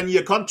have a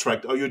 10-year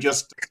contract, or you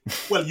just,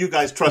 well, you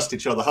guys trust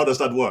each other? How does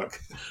that work?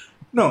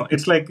 No,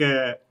 it's like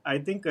I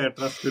think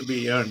trust should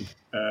be earned,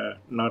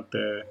 not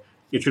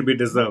it should be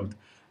deserved.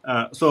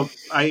 So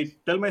I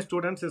tell my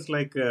students it's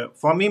like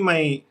for me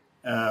my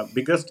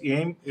biggest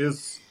aim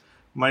is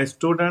my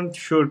student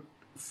should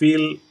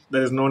feel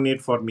there is no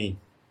need for me.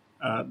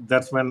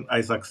 That's when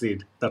I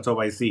succeed. That's how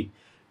I see,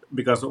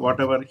 because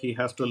whatever he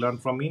has to learn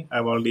from me,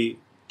 I've already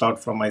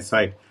taught from my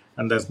side,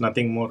 and there's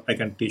nothing more I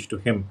can teach to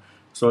him.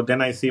 So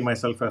then I see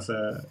myself as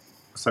a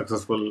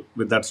successful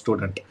with that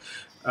student.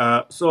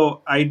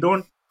 So I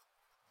don't.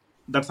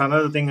 That's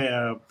another thing.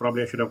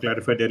 Probably I should have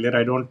clarified earlier.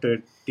 I don't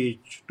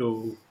teach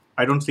to.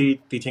 I don't see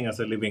teaching as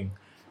a living.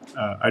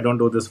 I don't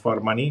do this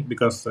for money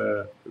because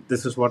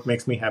this is what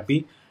makes me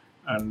happy,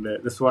 and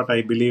this is what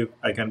I believe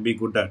I can be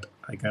good at.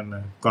 I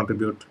can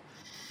contribute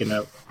in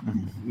a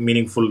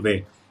meaningful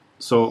way.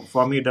 So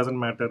for me, it doesn't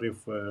matter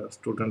if a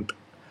student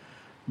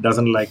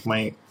doesn't like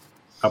my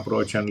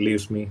approach and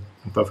leaves me.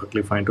 I'm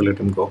perfectly fine to let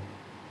him go.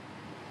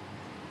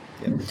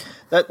 Yeah.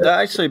 That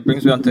actually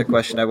brings me on to a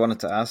question I wanted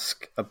to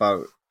ask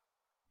about,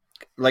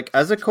 like,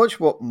 as a coach,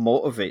 what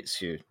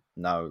motivates you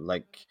now?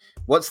 Like,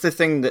 what's the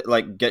thing that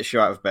like gets you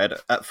out of bed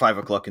at 5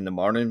 o'clock in the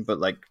morning? But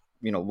like,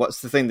 you know,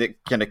 what's the thing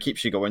that kind of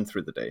keeps you going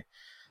through the day?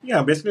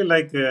 Yeah, basically,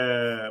 like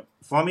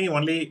for me,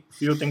 only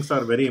few things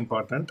are very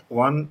important.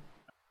 One,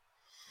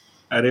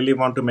 I really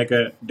want to make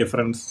a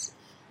difference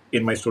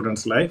in my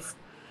students' life,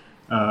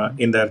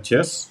 in their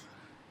chess,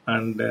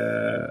 and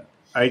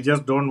I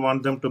just don't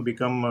want them to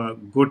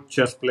become good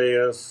chess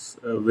players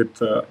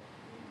with a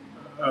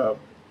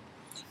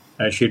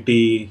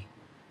shitty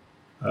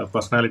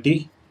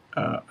personality.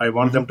 I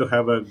want them to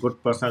have a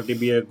good personality,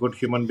 be a good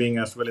human being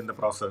as well in the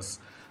process.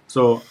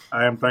 So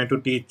I am trying to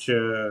teach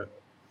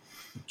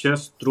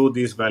chess through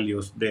these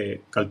values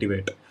they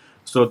cultivate.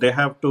 So they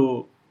have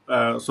to.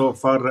 So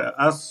for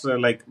us,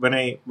 like when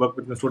I work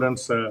with the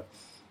students,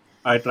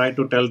 I try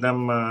to tell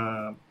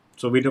them.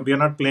 So we are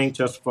not playing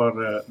chess for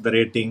the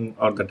rating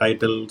or the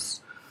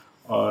titles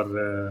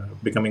or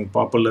becoming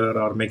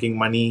popular or making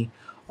money.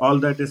 All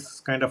that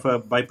is kind of a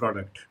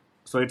byproduct.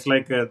 So it's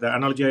like the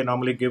analogy I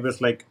normally give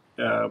is like,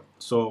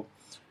 so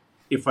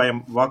if I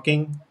am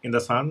walking in the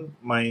sun,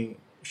 my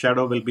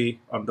shadow will be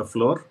on the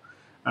floor,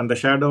 and the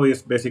shadow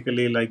is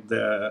basically like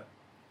the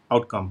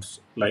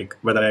outcomes, like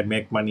whether I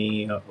make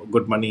money,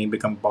 good money,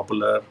 become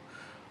popular,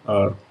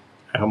 or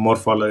I have more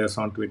followers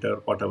on Twitter,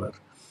 whatever.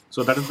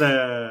 So that is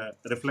the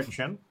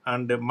reflection,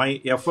 and my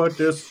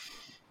effort is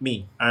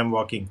me. I am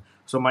walking,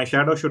 so my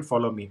shadow should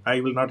follow me.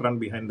 I will not run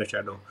behind the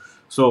shadow.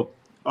 So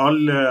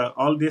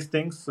all these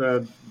things,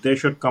 they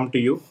should come to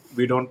you.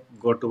 We don't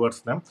go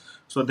towards them.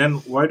 So then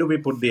why do we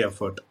put the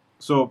effort?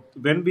 So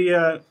when we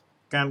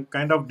can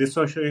kind of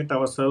dissociate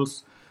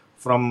ourselves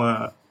from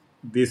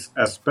these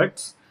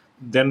aspects,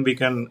 then we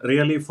can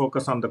really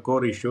focus on the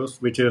core issues,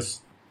 which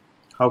is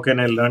how can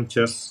I learn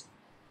chess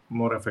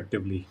more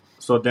effectively.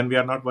 So then we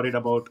are not worried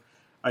about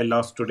I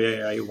lost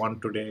today, I won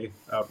today,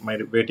 my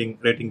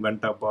rating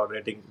went up or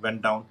rating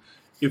went down.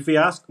 If we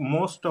ask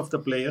most of the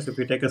players, if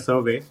we take a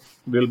survey,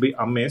 we'll be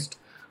amazed.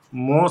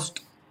 Most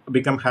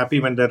become happy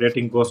when the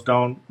rating goes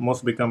down.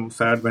 Most become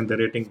sad when the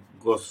rating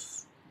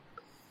goes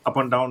up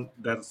and down.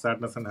 Their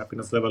sadness and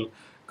happiness level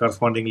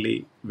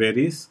correspondingly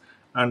varies.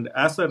 And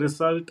as a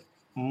result,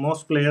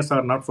 most players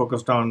are not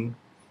focused on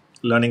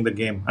learning the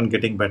game and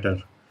getting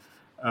better.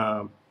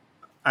 Uh,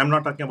 I'm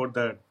not talking about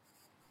the,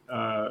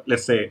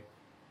 let's say,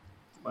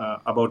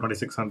 about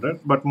 2600,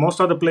 but most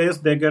of the players,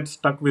 they get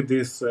stuck with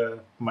these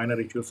minor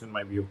issues in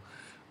my view.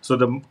 So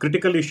the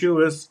critical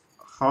issue is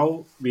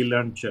how we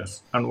learn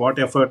chess and what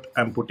effort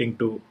I'm putting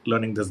to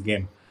learning this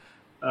game.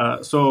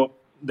 So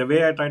the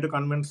way I try to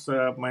convince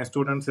my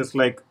students is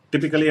like,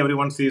 typically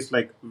everyone sees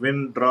like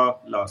win, draw,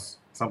 loss,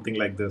 something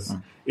like this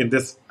in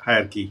this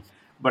hierarchy.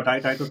 But I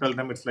try to tell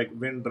them it's like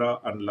win, draw,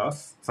 and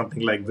loss,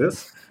 something like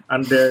this.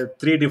 And there are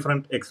three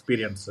different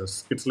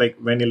experiences. It's like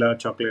vanilla,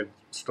 chocolate,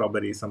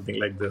 strawberry, something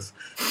like this.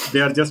 They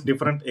are just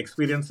different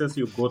experiences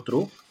you go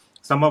through.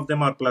 Some of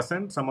them are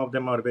pleasant, some of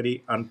them are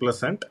very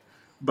unpleasant.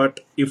 But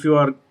if you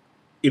are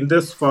in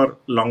this for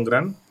long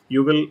run,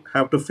 you will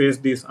have to face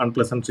these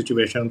unpleasant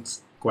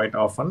situations quite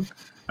often,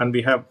 and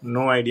we have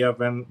no idea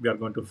when we are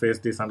going to face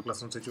these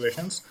unpleasant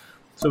situations.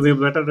 So we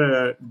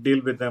better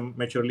deal with them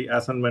maturely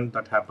as and when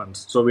that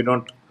happens, so we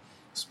don't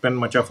spend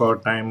much of our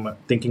time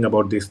thinking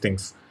about these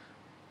things.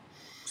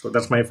 So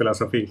that's my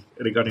philosophy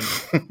regarding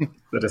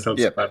the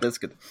results Yeah, part. that's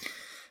good.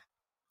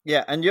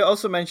 Yeah, and you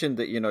also mentioned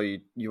that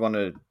you want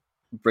to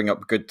bring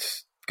up good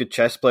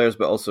chess players,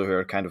 but also who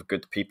are kind of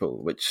good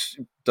people, which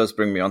does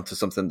bring me on to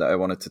something that I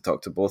wanted to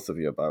talk to both of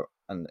you about.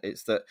 And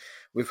it's that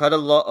we've had a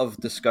lot of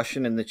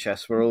discussion in the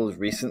chess world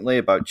recently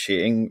about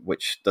cheating,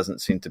 which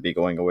doesn't seem to be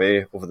going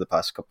away over the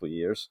past couple of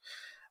years.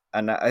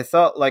 And I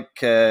thought, like,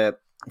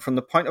 from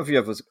the point of view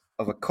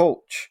of a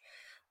coach,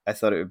 I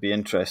thought it would be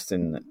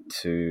interesting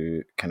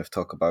to kind of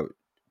talk about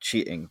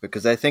cheating,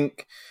 because I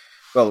think,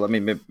 well, I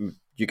mean, maybe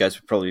you guys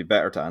would probably be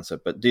better to answer,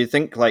 but do you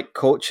think like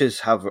coaches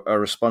have a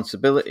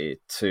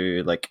responsibility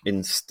to like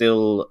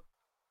instill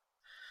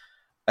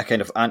a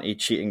kind of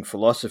anti-cheating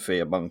philosophy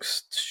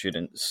amongst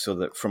students so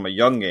that from a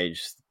young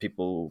age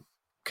people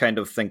kind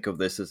of think of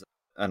this as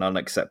an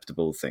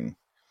unacceptable thing?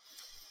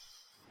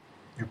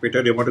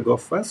 Peter, do you want to go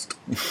first?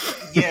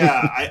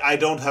 Yeah, I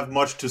don't have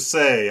much to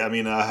say. I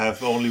mean, I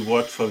have only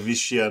worked for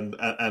Vichy and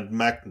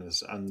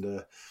Magnus,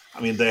 and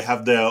I mean, they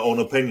have their own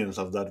opinions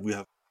of that. We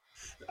have,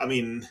 I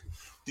mean,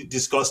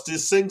 discussed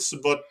these things,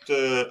 but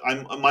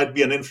I might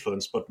be an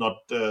influence, but not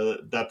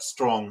that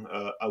strong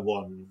a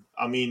one.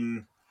 I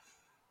mean,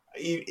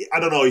 I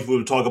don't know if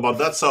we'll talk about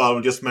that, so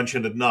I'll just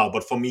mention it now.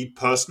 But for me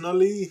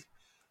personally,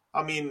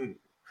 I mean,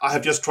 I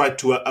have just tried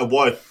to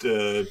avoid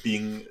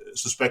being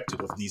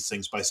suspected of these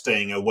things by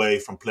staying away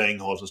from playing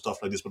halls and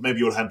stuff like this. But maybe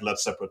you'll handle that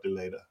separately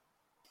later.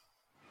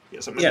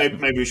 Yes, yeah, so Yeah.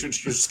 maybe we should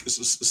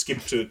just skip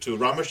to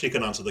Ramesh. He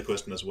can answer the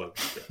question as well.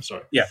 Yeah,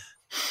 sorry. Yeah.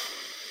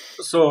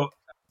 So,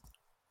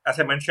 as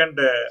I mentioned,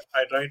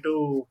 I try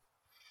to,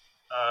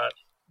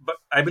 but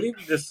I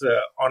believe this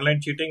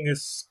online cheating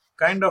is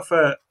kind of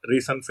a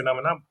recent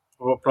phenomenon,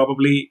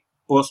 probably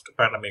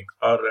post-pandemic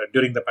or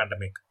during the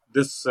pandemic.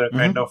 This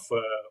kind of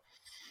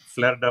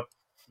flared up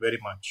very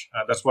much.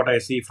 That's what I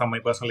see from my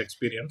personal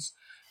experience.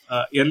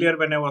 Earlier,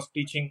 when I was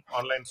teaching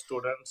online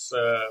students,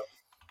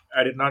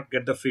 I did not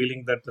get the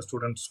feeling that the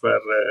students were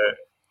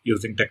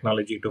using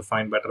technology to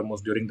find better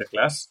moves during the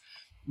class.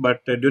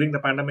 But during the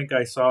pandemic,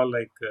 I saw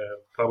like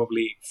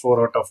probably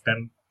 4 out of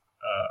 10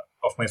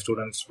 of my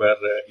students were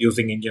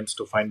using engines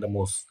to find the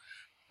moves.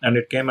 And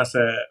it came as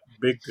a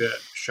big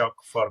shock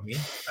for me.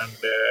 And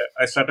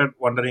I started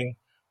wondering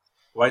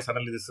why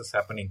suddenly this is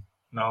happening.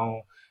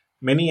 Now,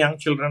 many young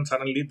children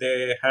suddenly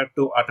they had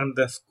to attend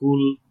the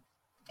school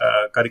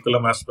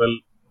curriculum as well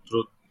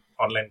through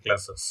online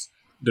classes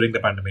during the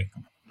pandemic.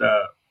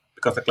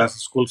 Because the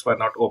schools were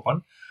not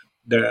open,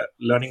 the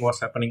learning was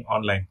happening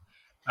online,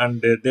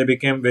 and they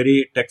became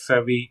very tech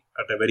savvy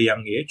at a very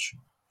young age,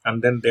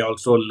 and then they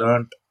also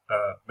learned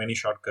many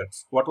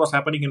shortcuts. What was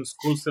happening in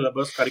school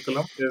syllabus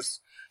curriculum is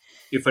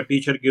if a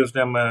teacher gives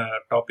them a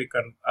topic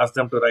and asks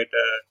them to write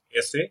a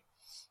essay,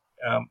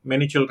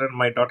 Many children,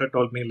 my daughter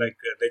told me, like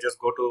they just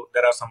go to,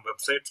 there are some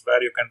websites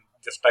where you can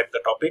just type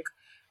the topic,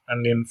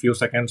 and in few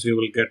seconds you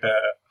will get a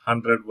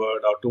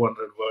 100-word or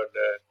 200-word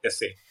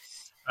essay.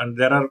 And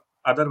there are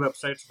other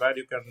websites where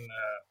you can,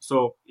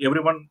 so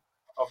everyone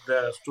of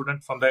the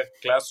student from the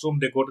classroom,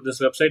 they go to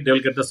this website, they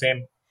will get the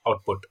same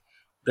output.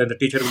 Then the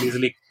teacher will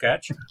easily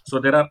catch. So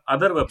there are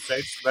other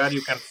websites where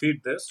you can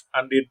feed this,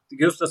 and it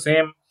gives the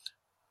same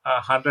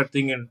 100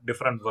 thing in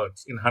different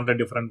words, in 100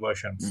 different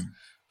versions.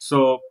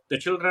 So the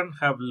children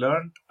have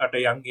learned at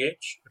a young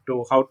age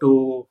to how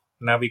to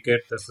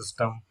navigate the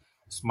system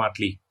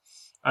smartly,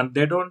 and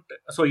they don't.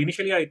 So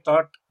initially, I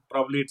thought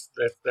probably it's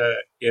that the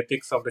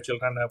ethics of the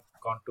children have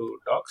gone to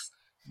dogs.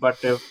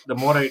 But the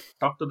more I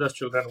talk to those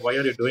children, why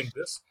are you doing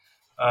this?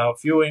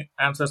 Few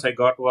answers I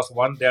got was,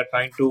 one, they are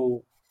trying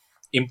to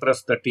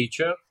impress the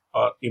teacher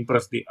or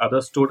impress the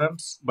other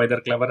students by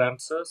their clever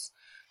answers,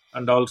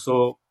 and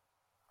also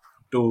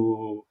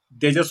to,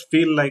 they just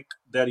feel like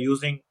they're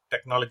using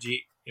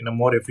technology in a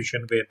more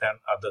efficient way than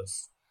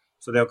others.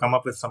 So they've come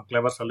up with some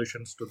clever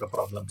solutions to the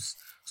problems.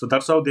 So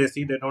that's how they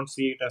see. They don't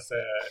see it as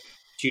a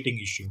cheating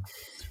issue.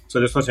 So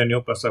this was a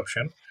new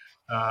perception.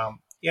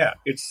 Yeah,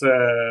 it's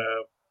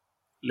a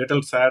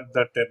little sad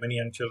that many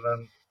young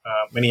children,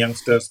 many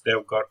youngsters,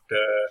 they've got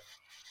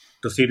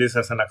to see this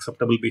as an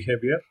acceptable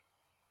behavior.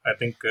 I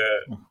think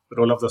the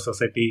role of the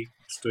society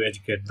is to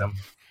educate them.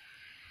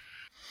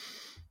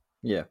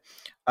 Yeah.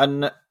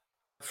 And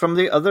from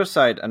the other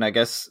side, and I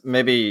guess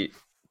maybe,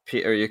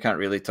 Peter, you can't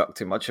really talk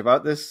too much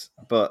about this,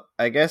 but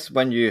I guess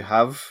when you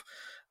have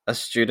a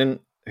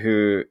student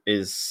who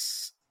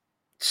is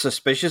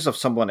suspicious of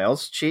someone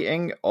else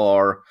cheating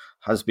or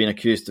has been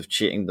accused of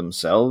cheating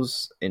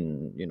themselves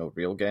in,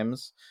 real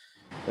games,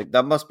 like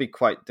that must be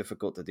quite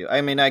difficult to deal.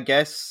 I mean, I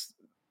guess,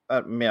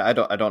 I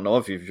don't know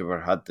if you've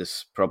ever had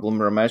this problem,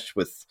 Ramesh,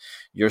 with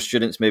your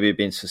students maybe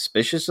being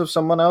suspicious of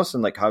someone else,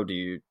 and like how do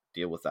you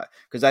deal with that?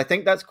 Because I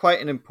think that's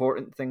quite an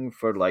important thing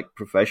for like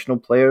professional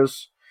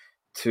players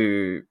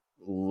to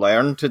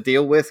learn to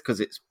deal with,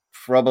 because it's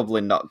probably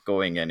not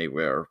going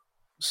anywhere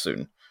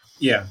soon.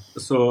 Yeah.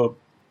 So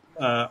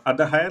at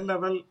the higher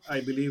level,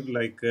 I believe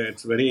like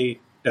it's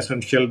very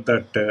essential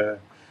that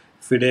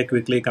FIDE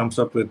quickly comes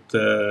up with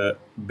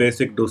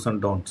basic do's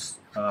and don'ts,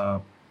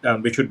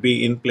 and which should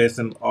be in place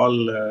in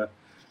all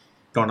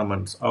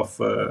tournaments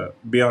of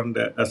beyond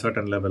a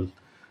certain level.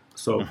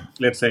 So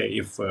let's say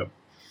if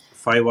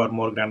 5 or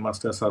more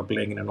grandmasters are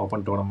playing in an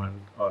open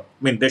tournament, or I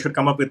mean, they should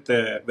come up with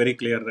very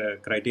clear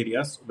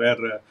criteria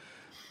where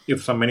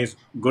if some many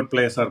good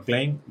players are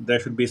playing, there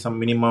should be some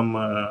minimum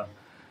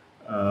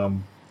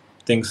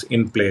things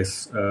in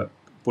place,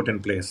 put in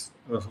place.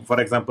 For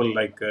example,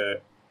 like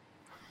a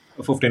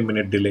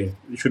 15-minute delay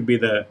should be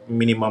the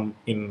minimum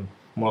in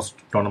most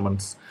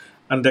tournaments,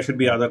 and there should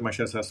be other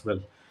measures as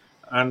well.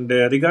 And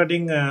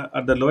regarding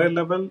at the lower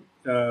level,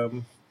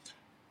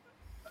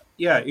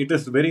 yeah, it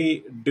is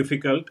very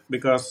difficult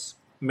because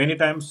many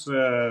times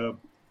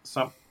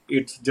some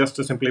it's just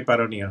a simply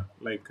paranoia.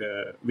 Like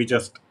we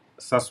just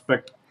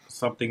suspect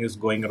something is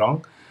going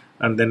wrong,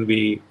 and then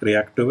we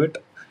react to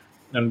it,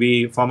 and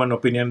we form an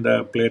opinion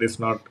the player is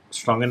not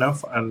strong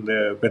enough, and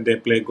when they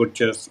play good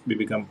chess, we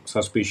become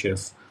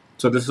suspicious.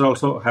 So this is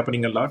also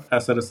happening a lot.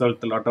 As a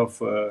result, a lot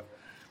of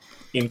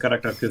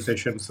incorrect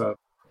accusations are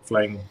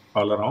flying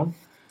all around.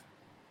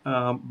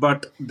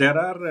 But there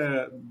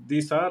are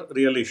these are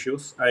real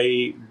issues.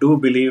 I do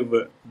believe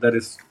there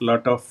is a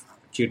lot of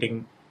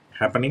cheating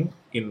happening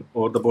in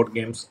over-the-board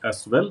games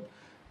as well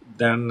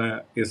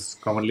than is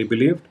commonly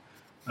believed,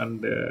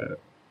 and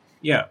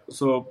yeah,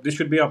 so this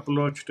should be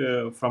approached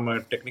from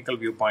a technical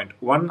viewpoint.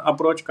 One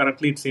approach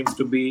currently it seems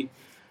to be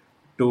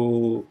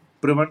to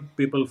prevent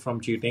people from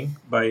cheating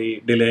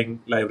by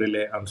delaying live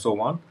relay and so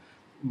on.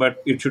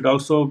 But it should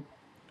also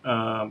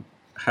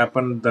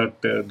happen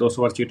that those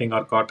who are cheating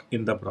are caught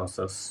in the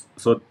process.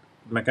 So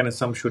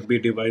mechanism should be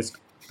devised.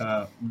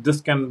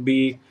 This can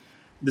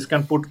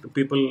put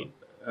people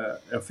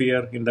a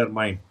fear in their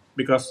mind,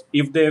 because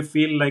if they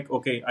feel like,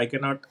 okay, I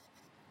cannot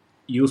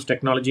use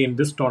technology in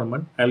this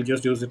tournament, I'll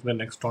just use it in the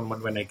next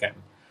tournament when I can.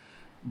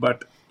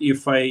 But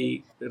if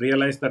I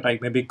realize that I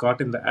may be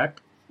caught in the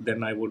act,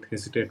 then I would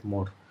hesitate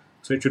more.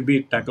 So it should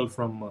be tackled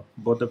from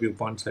both the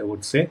viewpoints, I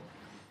would say.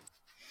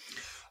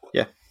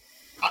 Yeah.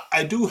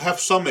 I do have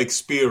some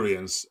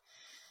experience.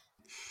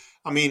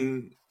 I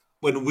mean,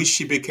 when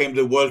Wishy became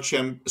the world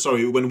champ,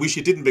 when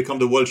Wishy didn't become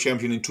the world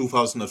champion in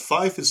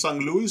 2005 in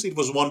St. Louis, it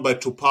was won by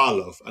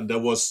Topalov, and there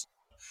was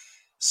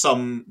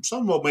some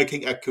were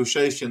making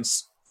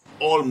accusations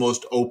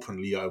almost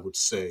openly, I would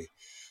say.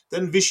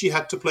 Then Vichy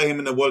had to play him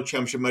in a world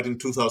championship match in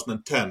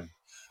 2010.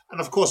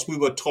 And of course, we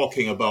were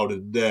talking about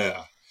it there.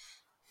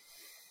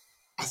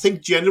 I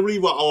think generally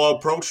what our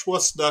approach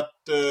was that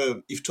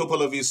if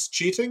Topalov is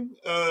cheating,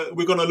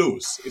 we're going to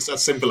lose. It's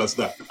as simple as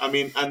that. I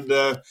mean, and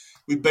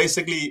we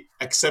basically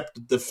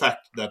accepted the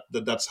fact that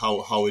that's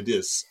how it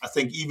is. I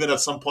think even at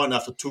some point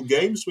after 2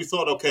 games, we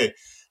thought, okay,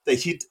 they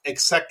hit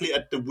exactly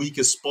at the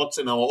weakest spots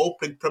in our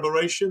opening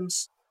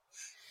preparations.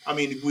 I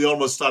mean, we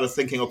almost started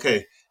thinking,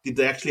 okay, Did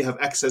they actually have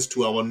access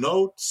to our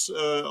notes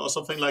or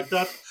something like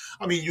that?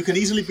 I mean, you can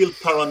easily build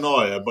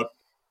paranoia, but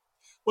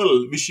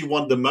well, Vichy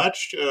won the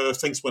match.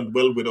 Things went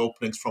well with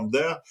openings from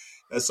there,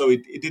 so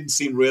it didn't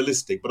seem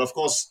realistic. But of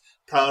course,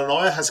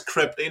 paranoia has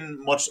crept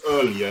in much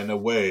earlier in a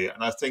way,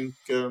 and I think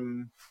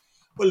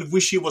well,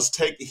 Vichy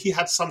he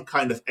had some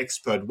kind of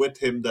expert with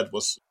him that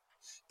was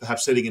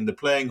perhaps sitting in the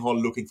playing hall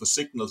looking for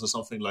signals or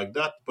something like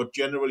that. But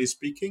generally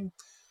speaking,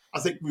 I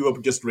think we were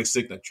just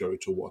resignatory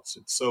towards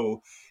it.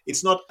 So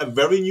it's not a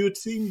very new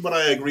thing, but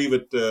I agree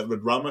with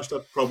Ramesh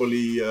that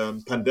probably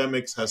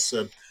pandemics has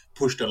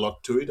pushed a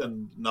lot to it,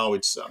 and now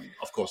it's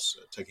of course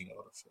taking a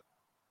lot of.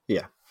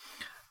 Yeah.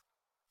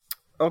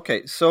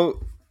 Okay,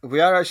 so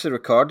we are actually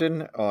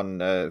recording on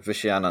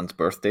Vishy Anand's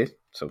birthday.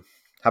 So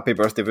happy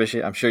birthday,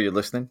 Vishy! I'm sure you're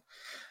listening.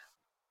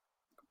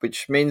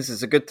 Which means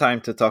it's a good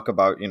time to talk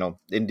about,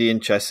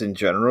 Indian chess in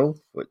general,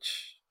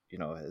 which,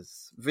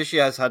 Vishy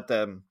has had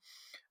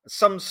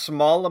some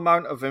small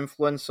amount of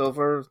influence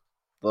over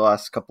the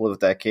last couple of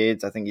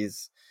decades. I think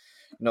he's,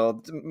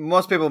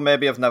 most people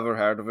maybe have never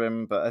heard of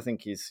him, but I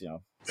think he's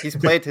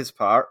played his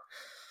part.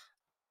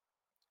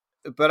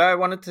 But I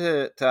wanted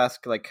to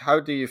ask,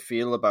 how do you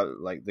feel about,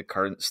 the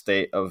current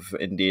state of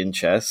Indian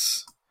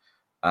chess?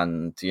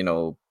 And,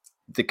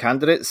 the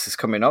candidates is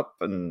coming up,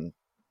 and,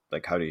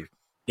 how do you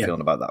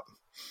feeling about that?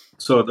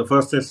 So the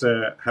first is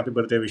happy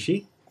birthday,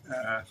 Vishy.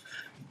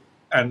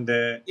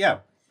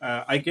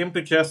 I came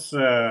to chess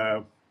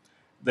the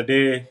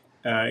day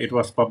it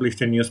was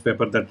published in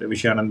newspaper that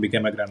Vishy Anand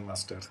became a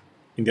grandmaster,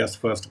 India's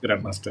first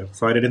grandmaster.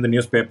 So I read in the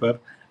newspaper,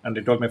 and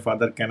I told my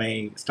father, can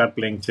I start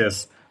playing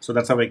chess? So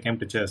that's how I came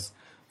to chess.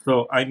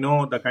 So I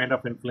know the kind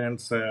of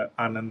influence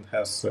Anand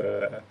has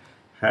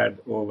had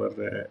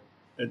over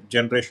a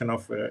generation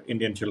of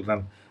Indian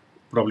children,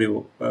 probably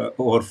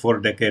over 4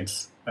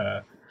 decades.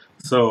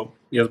 So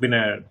he has been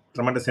a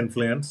tremendous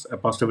influence, a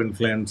positive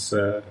influence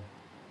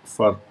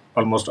for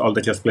almost all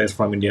the chess players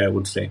from India, I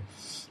would say.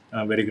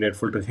 I'm very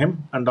grateful to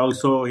him. And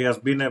also, he has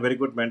been a very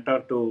good mentor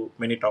to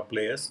many top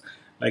players.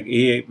 Like,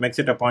 he makes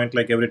it a point,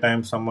 like, every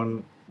time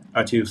someone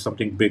achieves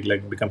something big,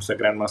 like becomes a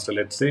grandmaster,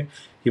 let's say,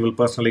 he will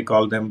personally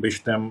call them,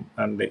 wish them,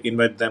 and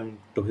invite them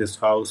to his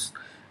house,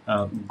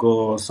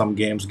 go some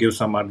games, give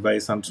some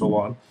advice, and so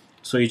on.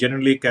 So he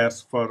genuinely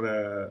cares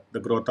for the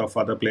growth of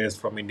other players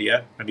from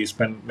India, and he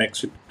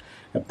makes it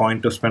a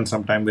point to spend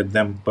some time with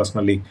them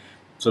personally.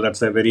 So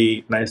that's a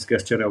very nice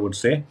gesture, I would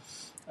say.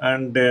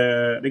 And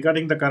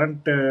regarding the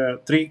current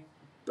three,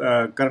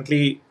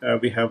 currently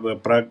we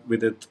have Prague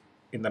with it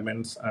in the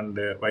men's and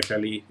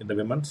Vaishali in the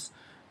women's,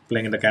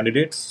 playing in the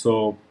candidates.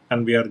 So,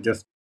 and we are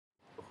just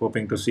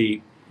hoping to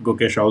see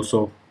Gukesh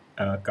also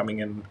coming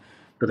in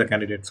to the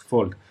candidates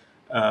fold.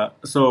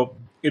 So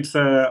it's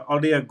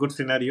already a good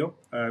scenario,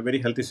 a very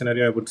healthy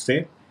scenario, I would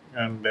say.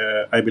 And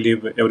I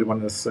believe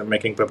everyone is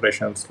making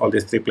preparations. All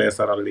these 3 players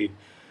are already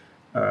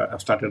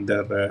have started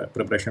their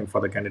preparation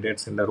for the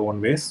candidates in their own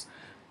ways.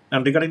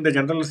 And regarding the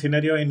general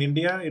scenario in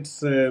India,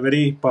 it's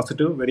very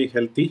positive, very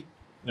healthy.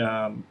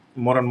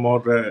 More and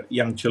more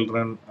young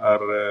children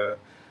are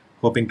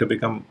hoping to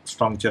become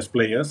strong chess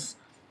players.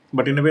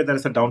 But in a way, there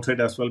is a downside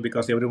as well,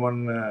 because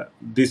everyone,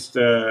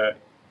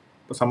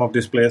 some of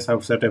these players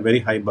have set a very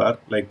high bar.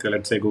 Like,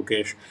 let's say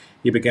Gukesh,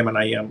 he became an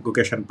IM.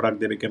 Gukesh and Prag,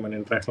 they became an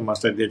international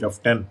master at the age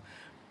of 10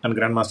 and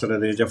grandmaster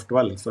at the age of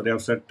 12. So they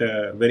have set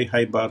a very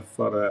high bar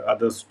for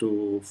others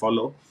to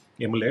follow,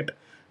 emulate.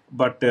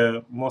 But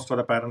most of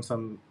the parents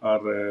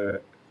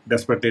are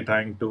desperately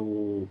trying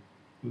to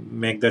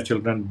make their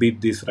children beat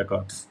these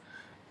records.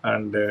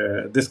 And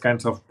this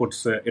kinds of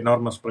puts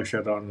enormous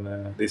pressure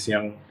on these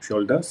young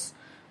shoulders.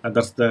 And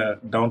that's the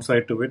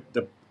downside to it.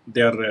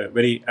 They are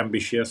very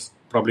ambitious,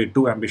 probably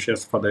too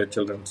ambitious for their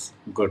children's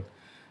good.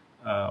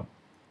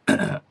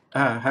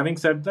 Having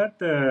said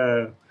that,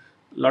 a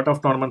lot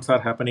of tournaments are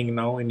happening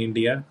now in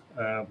India.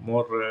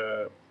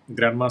 More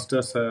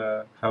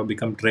grandmasters have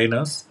become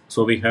trainers.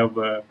 So we have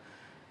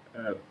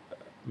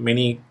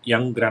many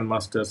young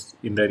grandmasters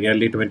in their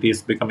early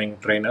 20s becoming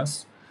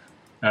trainers.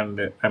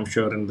 And I'm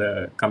sure in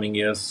the coming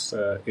years,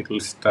 it will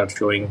start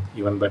showing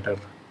even better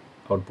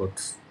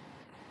outputs.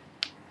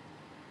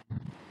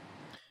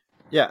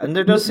 Yeah, and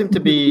there does seem to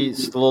be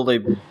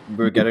slowly,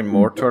 we're getting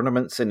more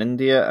tournaments in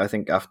India. I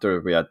think after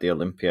we had the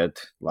Olympiad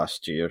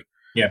last year,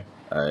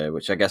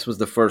 which I guess was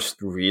the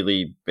first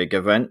really big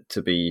event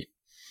to be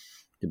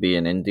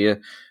in India.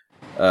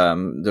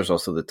 There's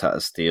also the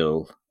Tata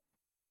Steel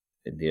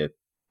India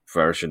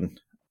version,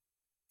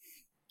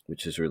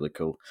 which is really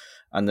cool.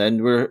 And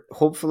then we're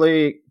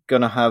hopefully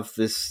going to have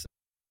this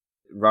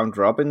round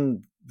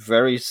robin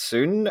very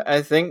soon,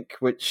 I think,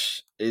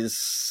 which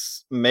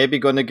is maybe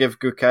going to give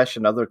Gukesh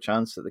another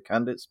chance at the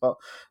candidate spot.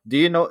 Do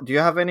you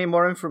have any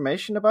more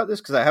information about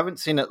this? Because I haven't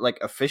seen it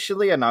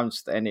officially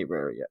announced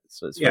anywhere yet.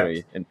 So it's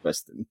very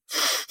interesting.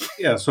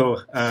 Yeah, so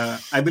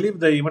I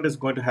believe the event is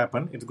going to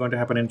happen. It's going to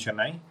happen in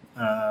Chennai.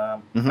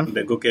 And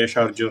the Gukesh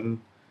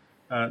Arjun.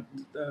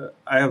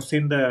 I have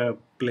seen the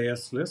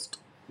players list,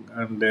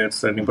 and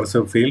it's an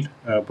impressive field.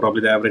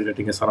 Probably the average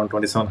rating is around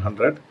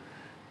 2,700.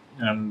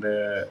 And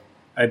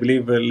I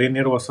believe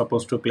Lanier was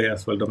supposed to play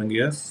as well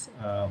Dominguez,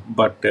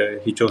 but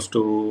he chose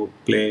to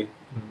play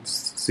in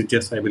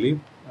Sitges, I believe.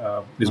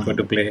 He's going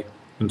to play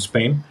in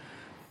Spain.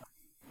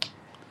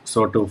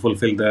 So to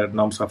fulfill the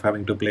norms of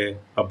having to play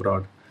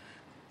abroad.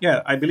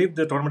 Yeah, I believe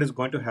the tournament is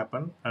going to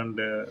happen, and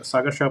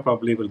Sagar Shah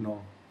probably will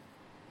know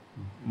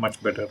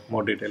much better,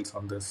 more details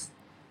on this.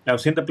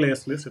 I've seen the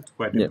players list; it's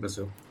quite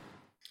impressive.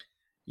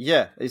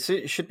 Yeah,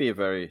 it should be a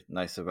very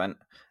nice event.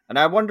 And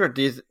I wonder,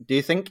 do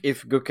you think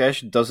if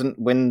Gukesh doesn't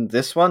win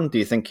this one, do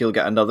you think he'll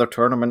get another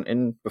tournament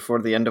in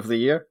before the end of the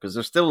year? Because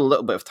there's still a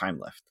little bit of time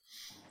left.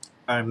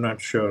 I'm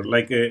not sure.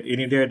 Like in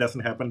India, it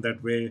doesn't happen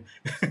that way.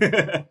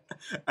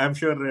 I'm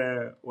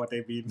sure what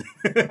I mean.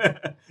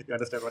 You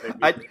understand what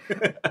I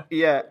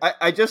mean?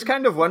 I just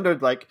kind of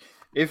wondered, like,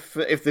 if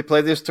they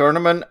play this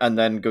tournament and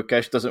then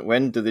Gukesh doesn't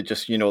win, do they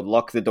just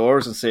lock the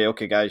doors and say,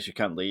 okay, guys, you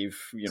can't leave.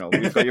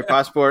 We've got your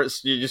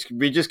passports.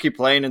 We just keep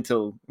playing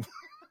until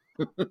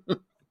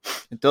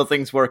until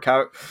things work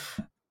out.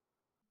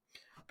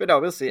 But no,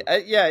 we'll see.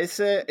 It's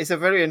a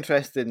very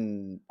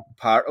interesting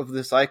part of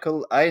the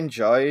cycle. I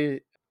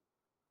enjoy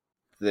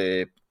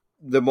the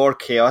more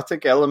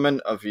chaotic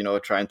element of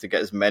trying to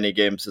get as many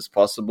games as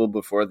possible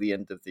before the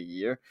end of the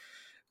year.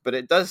 But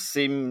it does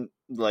seem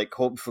like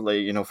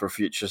hopefully, for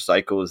future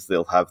cycles,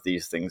 they'll have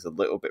these things a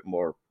little bit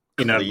more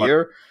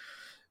clear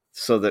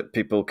so that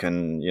people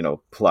can,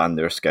 plan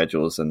their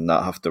schedules and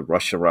not have to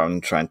rush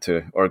around trying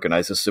to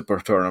organize a super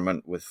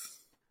tournament with,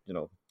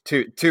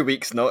 2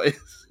 weeks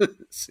notice, it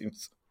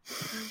seems.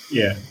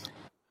 Yeah.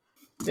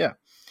 Yeah.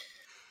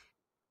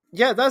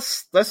 Yeah,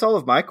 that's all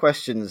of my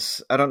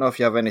questions. I don't know if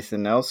you have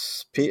anything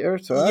else, Peter,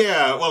 to add?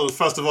 Yeah, well,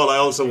 first of all, I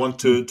also want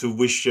to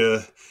wish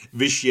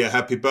Vishy a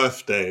happy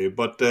birthday.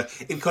 But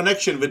in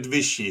connection with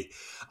Vishy,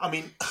 I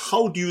mean,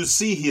 how do you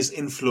see his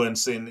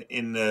influence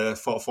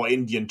for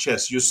Indian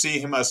chess? You see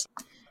him as,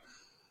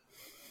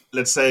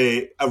 let's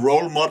say, a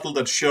role model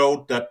that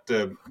showed that,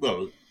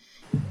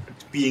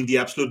 being the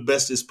absolute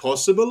best is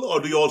possible?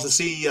 Or do you also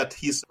see that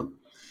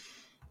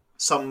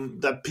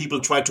that people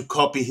try to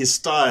copy his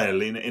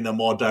style in a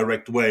more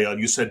direct way, or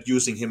you said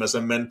using him as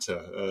a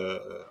mentor?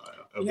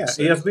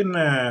 He has been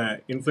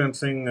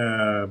influencing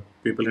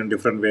people in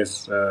different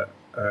ways,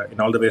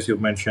 in all the ways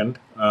you've mentioned.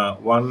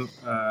 One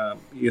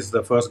is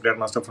the first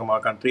grandmaster from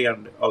our country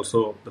and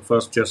also the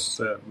first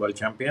chess world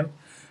champion.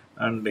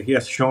 And he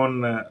has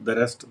shown the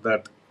rest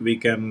that we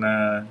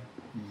can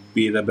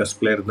be the best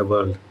player in the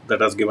world.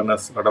 That has given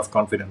us a lot of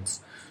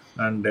confidence.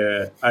 And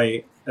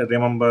I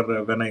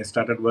remember when I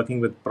started working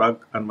with Prag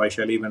and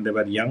Vaishali when they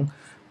were young,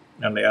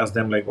 and I asked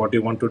them, like, what do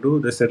you want to do?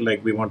 They said,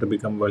 like, we want to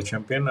become world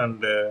champion.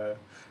 And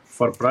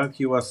for Prag,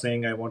 he was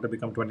saying, I want to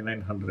become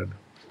 2900.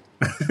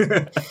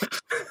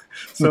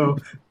 So,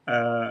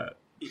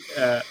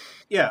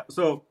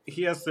 so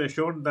he has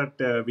shown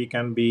that we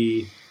can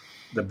be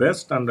the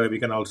best, and we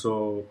can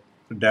also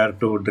dare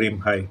to dream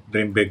high,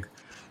 dream big.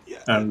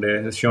 And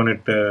has shown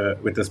it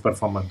with his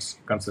performance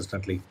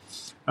consistently.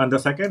 And the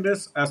second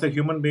is, as a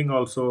human being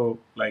also,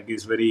 like,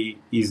 he's very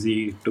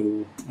easy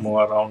to move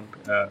around,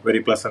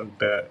 very pleasant,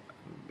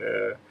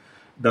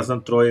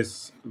 doesn't throw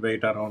his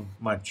weight around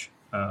much.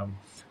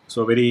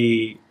 So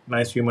very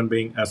nice human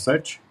being as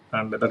such.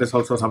 And that is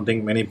also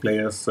something many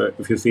players,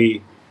 if you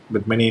see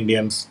with many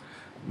Indians,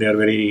 they are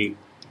very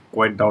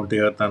quite down to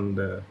earth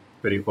and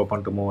very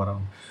open to move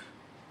around.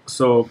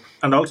 So,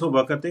 and also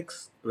work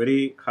ethics,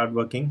 very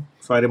hardworking.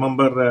 So I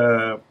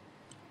remember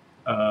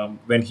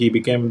when he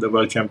became the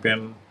world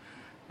champion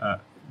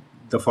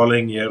the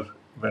following year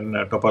when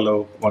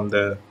Topalov won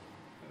the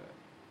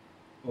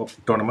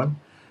tournament.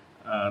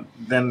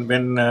 Then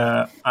when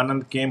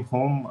Anand came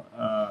home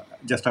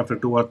just after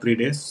 2 or 3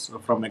 days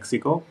from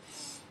Mexico,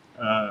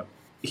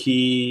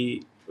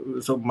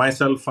 so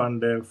myself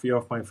and a few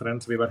of my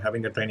friends, we were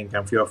having a training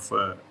camp, few of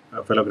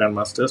fellow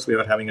grandmasters, we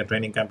were having a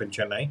training camp in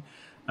Chennai.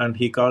 And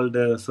he called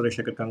Suresh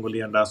Shekhar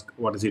Ganguly and asked,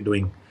 what is he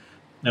doing?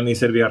 And he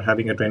said, we are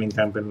having a training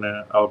camp in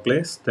our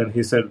place. Then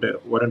he said,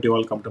 why don't you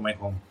all come to my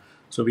home?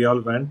 So we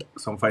all went,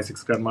 some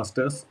 5-6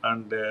 grandmasters,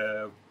 and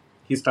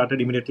he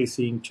started immediately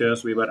seeing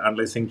chess. We were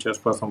analyzing chess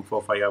for some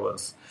 4-5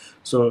 hours.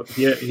 So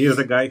here's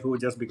a guy who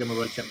just became a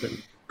world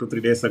champion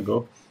 2-3 days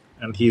ago,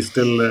 and he's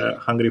still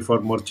hungry for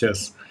more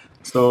chess.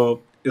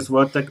 So his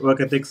work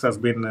ethics has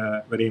been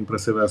very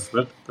impressive as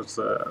well. That's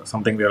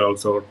something we are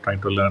also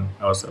trying to learn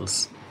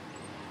ourselves.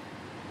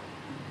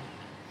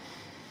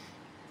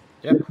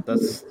 Yeah,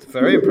 that's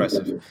very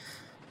impressive.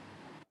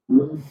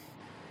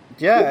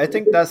 Yeah, I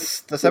think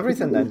that's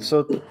everything then.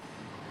 So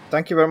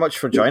thank you very much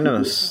for joining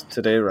us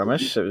today,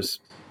 Ramesh. It was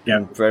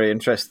very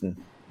interesting.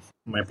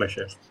 My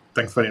pleasure.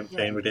 Thanks for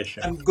the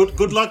invitation. And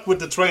good luck with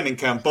the training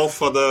camp, both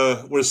for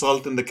the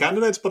result in the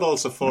candidates, but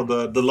also for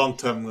the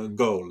long-term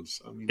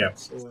goals. I mean,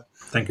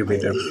 thank you,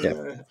 Peter.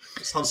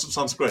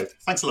 Sounds great.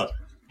 Thanks a lot.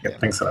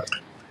 Thanks a lot.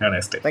 Have a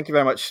nice day. Thank you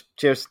very much.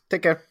 Cheers.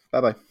 Take care.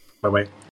 Bye-bye. Bye-bye.